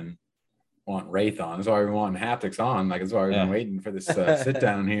we've been want Wraith on. That's why we want Haptics on. Like, that's why we've been waiting for this sit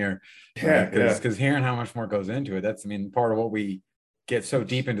down here. Because hearing how much more goes into it, that's, part of what we get so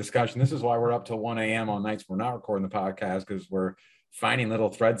deep in discussion. This is why we're up till 1 a.m. on nights we're not recording the podcast, because we're finding little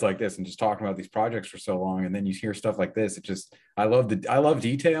threads like this and just talking about these projects for so long. And then you hear stuff like this. It just, I love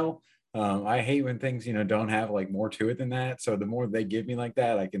detail. I hate when things, don't have like more to it than that. So the more they give me like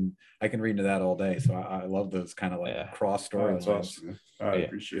that, I can read into that all day. So I love those kind of like cross storylines. Awesome. I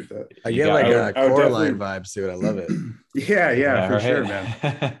appreciate that. I get like Coraline vibes to it. I love it. Yeah, for sure,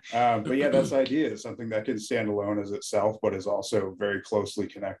 man. But that's the idea. It's something that can stand alone as itself, but is also very closely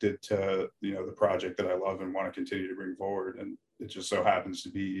connected to, the project that I love and want to continue to bring forward. And it just so happens to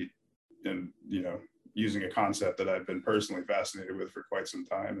be using a concept that I've been personally fascinated with for quite some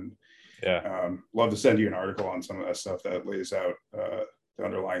time. And love to send you an article on some of that stuff that lays out the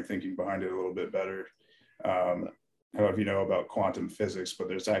underlying thinking behind it a little bit better. I don't know if you know about quantum physics, but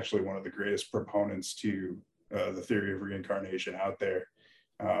there's actually one of the greatest proponents to the theory of reincarnation out there.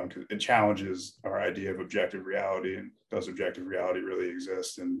 It challenges our idea of objective reality, and does objective reality really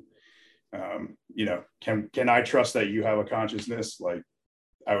exist? And can I trust that you have a consciousness? Like,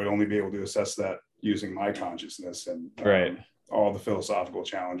 I would only be able to assess that using my consciousness, and all the philosophical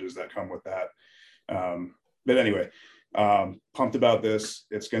challenges that come with that. But anyway, pumped about this.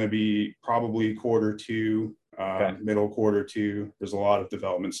 It's going to be probably Q2, middle Q2. There's a lot of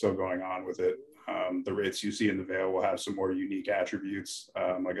development still going on with it. The Wraiths you see in the Veil will have some more unique attributes.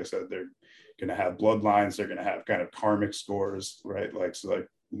 Like I said, they're going to have bloodlines. They're going to have kind of karmic scores, right? Like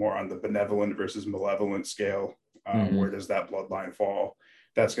more on the benevolent versus malevolent scale. Where does that bloodline fall?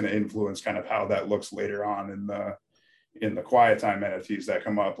 That's going to influence kind of how that looks later on in the Quiet Time NFTs that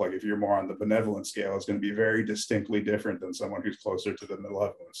come up. Like, if you're more on the benevolent scale, it's going to be very distinctly different than someone who's closer to the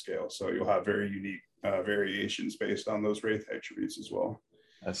malevolent scale. So you'll have very unique variations based on those Wraith attributes as well.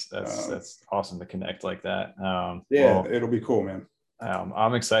 That's awesome to connect like that. It'll be cool, man.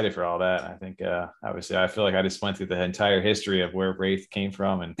 I'm excited for all that. I think obviously I feel like I just went through the entire history of where Wraith came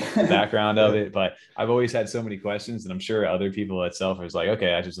from and the background of it, but I've always had so many questions, and I'm sure other people itself are like,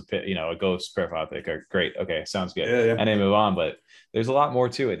 okay, I just a ghost profile pic, great, okay, sounds good, and then move on. But there's a lot more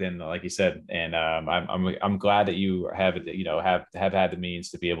to it than, like you said, and I'm glad that you have had the means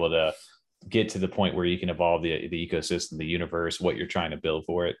to be able to get to the point where you can evolve the ecosystem, the universe, what you're trying to build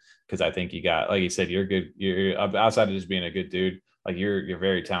for it. Because I think you got, like you said, you're good. You're outside of just being a good dude. Like, you're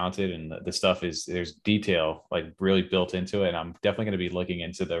very talented, and the stuff there's detail like really built into it. And I'm definitely going to be looking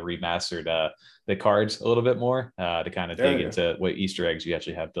into the remastered the cards a little bit more to kind of dig into what Easter eggs you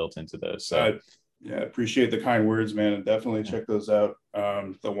actually have built into those. So appreciate the kind words, man, and definitely check those out.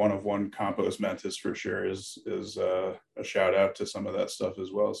 The 1 of 1 Compost Mantis for sure is a shout out to some of that stuff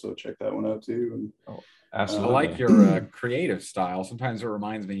as well. So check that one out too. And absolutely, I like your creative style. Sometimes it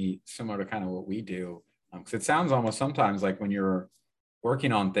reminds me similar to kind of what we do. Because it sounds almost sometimes like when you're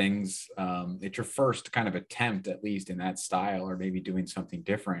working on things, it's your first kind of attempt, at least in that style, or maybe doing something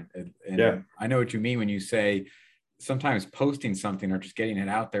different. And I know what you mean when you say sometimes posting something or just getting it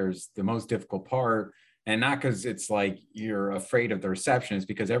out there is the most difficult part. And not because it's like you're afraid of the reception, it's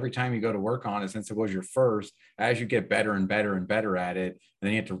because every time you go to work on it, since it was your first, as you get better and better and better at it, and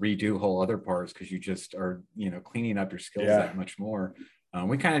then you have to redo whole other parts because you just are, cleaning up your skills that much more.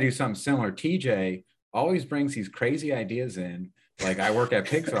 We kind of do something similar. TJ always brings these crazy ideas in. Like I work at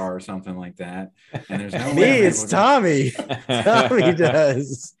Pixar or something like that. And there's no me, it's Tommy. Tommy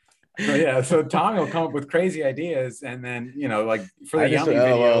does. So Tommy will come up with crazy ideas. And then, like for the Yummy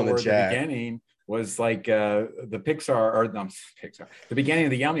video where the beginning was like the beginning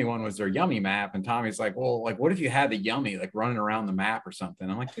of the Yummy one was their Yummy map. And Tommy's like, well, like, what if you had the Yummy like running around the map or something?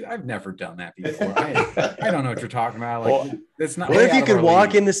 I'm like, dude, I've never done that before. I don't know what you're talking about. Like, that's not. What if you could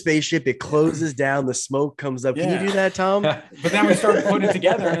walk in the spaceship, it closes down, the smoke comes up? Can you do that, Tom? But then we started putting it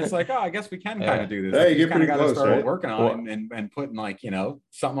together, and it's like, oh, I guess we can kind of do this. Hey, you kind of got to start working on it and putting like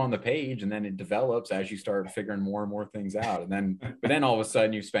something on the page, and then it develops as you start figuring more and more things out. And then all of a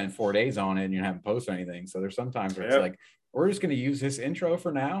sudden you spend 4 days on it and you haven't posted anything. So there's sometimes where it's like, we're just going to use this intro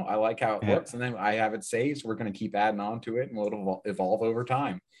for now. I like how it looks, and then I have it saved. So we're going to keep adding on to it, and we'll evolve over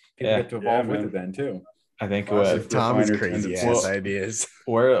time. People get to evolve with it then too. I think Tom's crazy ass ideas.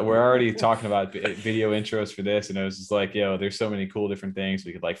 We're already talking about video intros for this, and it was just like, there's so many cool different things.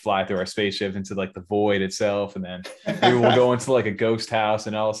 We could like fly through our spaceship into like the void itself, and then maybe we'll go into like a ghost house,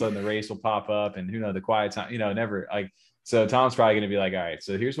 and all of a sudden the race will pop up, and the quiet time, never like. So Tom's probably going to be like, all right,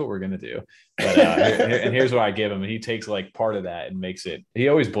 so here's what we're going to do. But, and here's what I give him. And he takes like part of that and makes it, he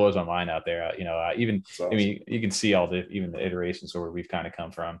always blows my mind out there. Awesome. I mean, you can see even the iterations where we've kind of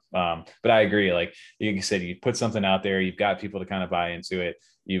come from. But I agree. Like you said, you put something out there, you've got people to kind of buy into it.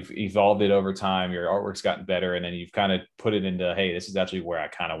 You've evolved it over time. Your artwork's gotten better. And then you've kind of put it into, hey, this is actually where I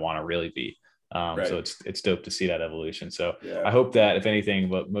kind of want to really be. So it's dope to see that evolution. So I hope that if anything,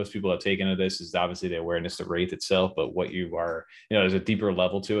 what most people have taken of this is obviously the awareness of Wraith itself, but what you are, there's a deeper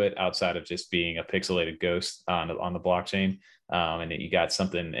level to it outside of just being a pixelated ghost on the blockchain. And that you got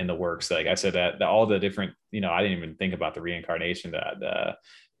something in the works. Like I said, that all the different, I didn't even think about the reincarnation,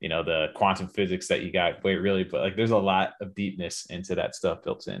 the quantum physics that you got. But like there's a lot of deepness into that stuff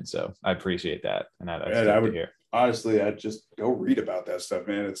built in. So I appreciate that. And that's good to hear. Honestly, I'd just go read about that stuff,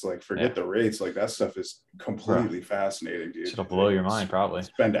 man. It's like, forget the rates. Like that stuff is completely fascinating, dude. It'll blow your mind, probably.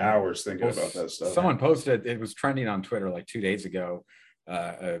 Spend hours thinking about that stuff. Someone posted it was trending on Twitter like 2 days ago.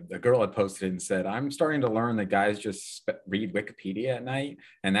 A girl had posted it and said, I'm starting to learn that guys just read Wikipedia at night.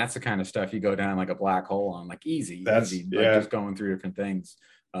 And that's the kind of stuff you go down like a black hole on, like easy, like just going through different things.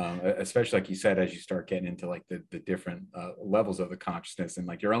 Especially like you said, as you start getting into like the different levels of the consciousness and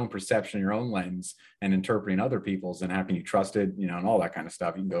like your own perception, your own lens, and interpreting other people's and having you trusted, and all that kind of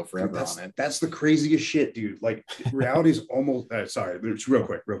stuff. You can go forever on it. That's the craziest shit, dude. Like reality is almost sorry, real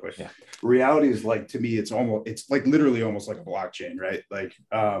quick. Yeah. Reality is like, to me, it's like literally almost like a blockchain, right? Like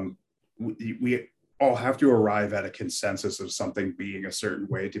we all have to arrive at a consensus of something being a certain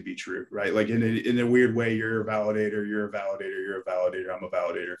way to be true, right? Like in a weird way, you're a validator, I'm a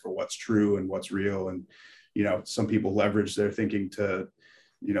validator for what's true and what's real. And, some people leverage their thinking to,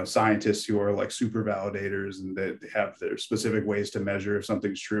 scientists who are like super validators, and they have their specific ways to measure if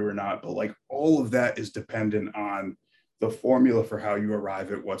something's true or not. But like all of that is dependent on the formula for how you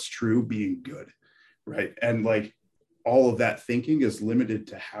arrive at what's true being good, right? And like, all of that thinking is limited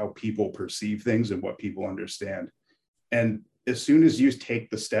to how people perceive things and what people understand. And as soon as you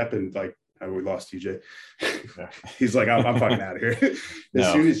take the step and like, we lost TJ. He's like, I'm fucking out of here.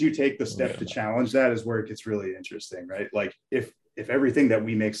 As soon as you take the step to challenge that is where it gets really interesting, right? Like if everything that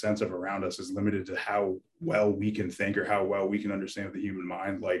we make sense of around us is limited to how well we can think or how well we can understand the human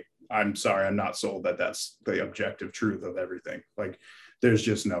mind, like, I'm sorry, I'm not sold that that's the objective truth of everything. Like, there's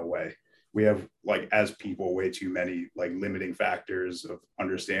just no way. We have, like, as people, way too many like limiting factors of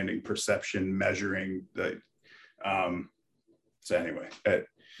understanding, perception, measuring the so anyway,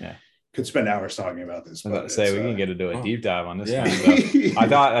 could spend hours talking about this. But we can get into a deep dive on this one. So I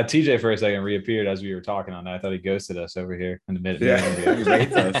thought TJ for a second reappeared as we were talking on that. I thought he ghosted us over here in the middle. He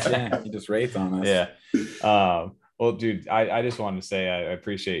rates us. He just rates on us. Well, dude, I just wanted to say I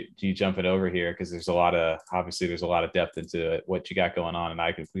appreciate you jumping over here because there's a lot of depth into it, what you got going on, and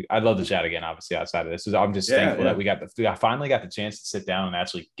I'd love to chat again, obviously outside of this. So I'm just thankful that I finally got the chance to sit down and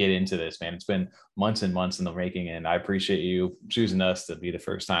actually get into this, man. It's been months and months in the making, and I appreciate you choosing us to be the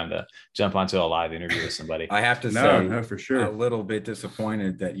first time to jump onto a live interview with somebody. I have to say, for sure, a little bit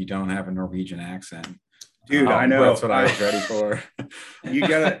disappointed that you don't have a Norwegian accent, dude. I know that's what I was ready for. You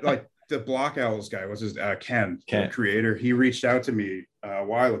gotta like. the Block Owls guy, what's his Ken, the creator, he reached out to me a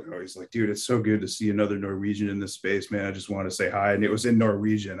while ago. He's like, dude, it's so good to see another Norwegian in this space, man. I just want to say hi. And it was in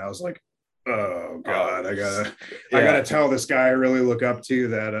Norwegian. I was like, oh God, I gotta tell this guy I really look up to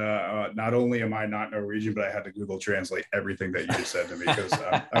that not only am I not Norwegian, but I had to Google translate everything that you just said to me, because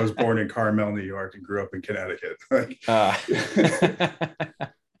I was born in Carmel, New York, and grew up in Connecticut.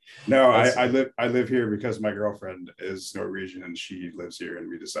 No, I live here because my girlfriend is Norwegian and she lives here, and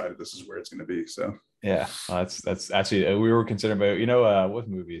we decided this is where it's going to be. So yeah, well, that's actually, we were considering about, what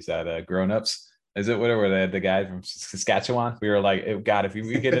movie is that? Grown Ups. Is it whatever they had the guy from Saskatchewan? We were like, oh, God, if we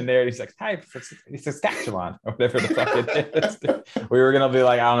get in there, he's like, hi, it's Saskatchewan, or whatever the fuck it is. We were gonna be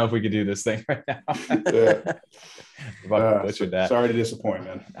like, I don't know if we could do this thing right now. Butchered that. Sorry to disappoint,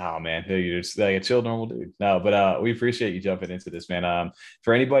 man. Oh man, you're just like a chill, normal dude. No, but we appreciate you jumping into this, man.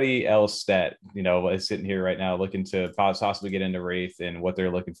 For anybody else that is sitting here right now looking to possibly get into Wraith and what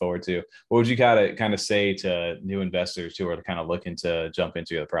they're looking forward to, what would you kind of say to new investors who are kind of looking to jump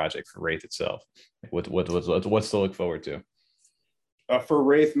into the project for Wraith itself? What's to look forward to? For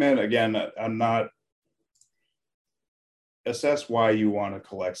Wraith, man, again, I'm not. Assess why you want to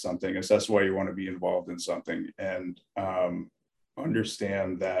collect something, assess why you want to be involved in something, and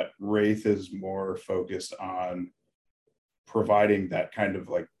understand that Wraith is more focused on providing that kind of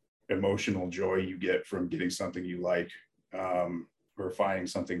like emotional joy you get from getting something you like, or finding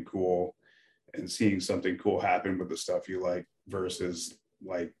something cool and seeing something cool happen with the stuff you like, versus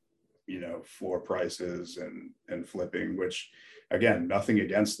like, floor prices and flipping, which again, nothing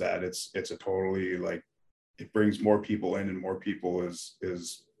against that. It's a totally like, it brings more people in, and more people is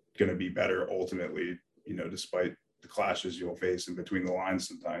going to be better ultimately, despite the clashes you'll face in between the lines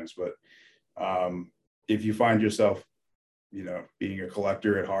sometimes. But if you find yourself, being a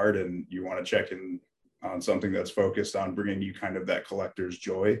collector at heart, and you want to check in on something that's focused on bringing you kind of that collector's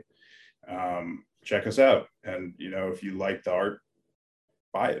joy, check us out. And, if you like the art,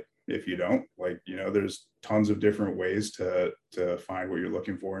 buy it. If you don't, there's tons of different ways to find what you're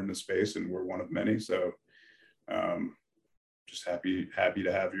looking for in the space, and we're one of many. So just happy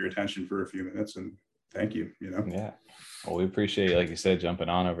to have your attention for a few minutes, and thank you. Yeah, well, we appreciate you, like you said, jumping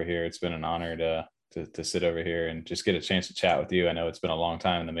on over here. It's been an honor to sit over here and just get a chance to chat with you. I know it's been a long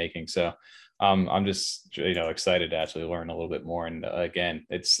time in the making, so I'm just excited to actually learn a little bit more. And again,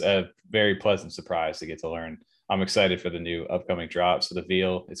 it's a very pleasant surprise to get to learn. I'm excited for the new upcoming drop. So the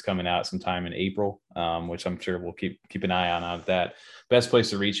Veil is coming out sometime in April, which I'm sure we'll keep an eye on that. Best place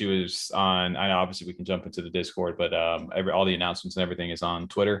to reach you is on, I know obviously we can jump into the Discord, but all the announcements and everything is on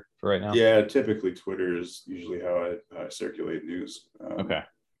Twitter for right now. Yeah, typically Twitter is usually how I circulate news. Okay.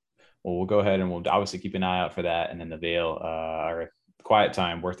 Well, we'll go ahead and we'll obviously keep an eye out for that. And then the Veil, our Quiet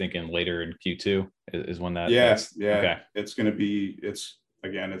Time, we're thinking later in Q2 is when that. Yeah. Okay. It's going to be, it's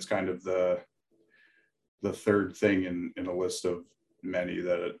kind of the third thing in a list of many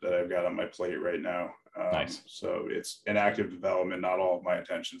that I've got on my plate right now. Nice. So it's in active development. Not all of my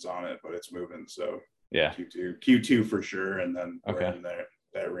attention's on it, but it's moving. So yeah, Q2 for sure. And then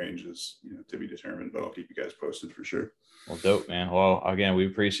that range is to be determined, but I'll keep you guys posted for sure. Well, dope, man. Well, again, we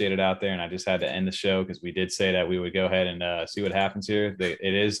appreciate it out there. And I just had to end the show because we did say that we would go ahead and see what happens here.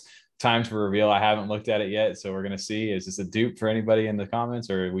 It is time to reveal. I haven't looked at it yet. So we're going to see, is this a dupe for anybody in the comments,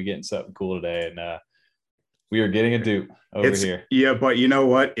 or are we getting something cool today? And we are getting a dupe over here. Yeah, but you know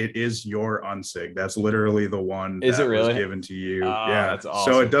what? It is your unsig. That's literally the one that was given to you. Yeah, that's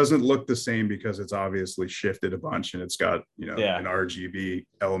awesome. So it doesn't look the same because it's obviously shifted a bunch and it's got an RGB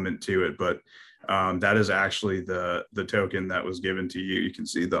element to it. But that is actually the token that was given to you. You can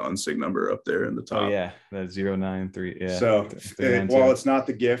see the unsig number up there in the top. Oh yeah, that 093. Yeah. So while it's not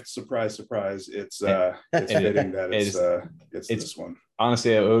the gift, surprise, it's fitting that it's this one.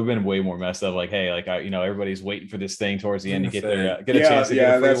 Honestly, it would have been way more messed up. Like, hey, everybody's waiting for this thing towards the end to get a chance to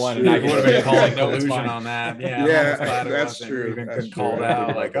get a free one. And I would have been calling illusion on that. Yeah, that's true. Even could called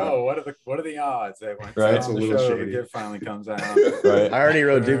out like, oh, what are the odds? They went right. It's a little shady. The gift finally comes out. Right. I already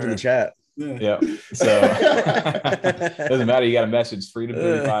wrote dupe in the chat. Yeah. So doesn't matter. You got a message, Freedom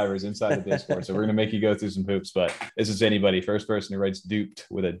 35ers inside the Discord. So we're gonna make you go through some hoops. But this is anybody, first person who writes duped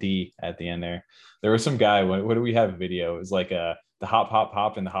with a D at the end there. There was some guy, what do we have a video? It was like the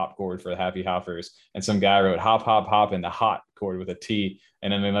hop and the hop chord for the happy hoppers, and some guy wrote hop and the hot chord with a T,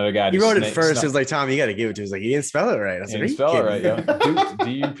 and then another guy he wrote it first. He was like, Tom, you got to give it to. He was like, he didn't spell it right. I was like, spell it right, yo.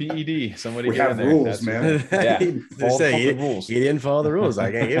 Duped. Somebody we have rules, man. Yeah, rules. He didn't follow the rules.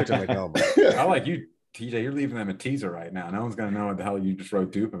 I can't give it to him. Like, oh my. I like you, TJ. You're leaving them a teaser right now. No one's gonna know what the hell you just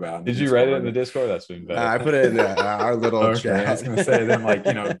wrote dupe about. Did you write it in the Discord? That's been better. I put it in our little chat. I was gonna say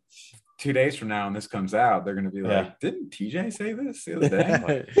then, 2 days from now, and this comes out, they're going to be like, didn't TJ say this the other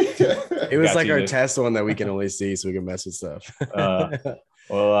day? It was like our test one that we can only see so we can mess with stuff.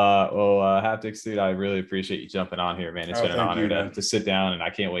 Haptics, dude, I really appreciate you jumping on here, man. It's been an honor to sit down, and I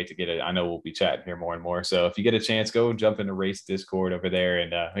can't wait to get it. I know we'll be chatting here more and more. So if you get a chance, go jump into Wraith's Discord over there,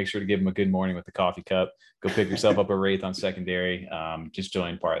 and make sure to give him a good morning with the coffee cup. Go pick yourself up a Wraith on secondary. Just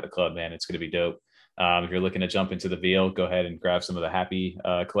join part of the club, man. It's going to be dope. If you're looking to jump into the Veil, go ahead and grab some of the Happy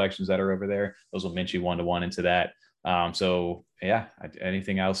collections that are over there. Those will mint you 1-to-1 into that.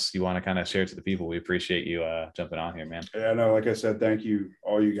 Anything else you want to kind of share to the people? We appreciate you jumping on here, man. Yeah, no, like I said, thank you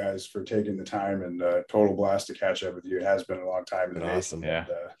all you guys for taking the time, and total blast to catch up with you. It has been a long time. Awesome. Yeah.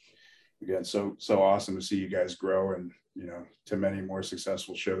 And, again, so awesome to see you guys grow, and to many more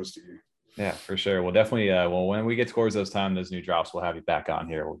successful shows to you. Yeah, for sure. We'll definitely, when we get towards those new drops, we'll have you back on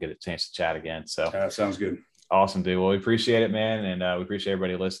here. We'll get a chance to chat again. So sounds good. Awesome, dude. Well, we appreciate it, man. And we appreciate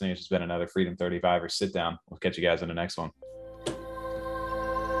everybody listening. It's just been another Freedom 35er sit down. We'll catch you guys in the next one.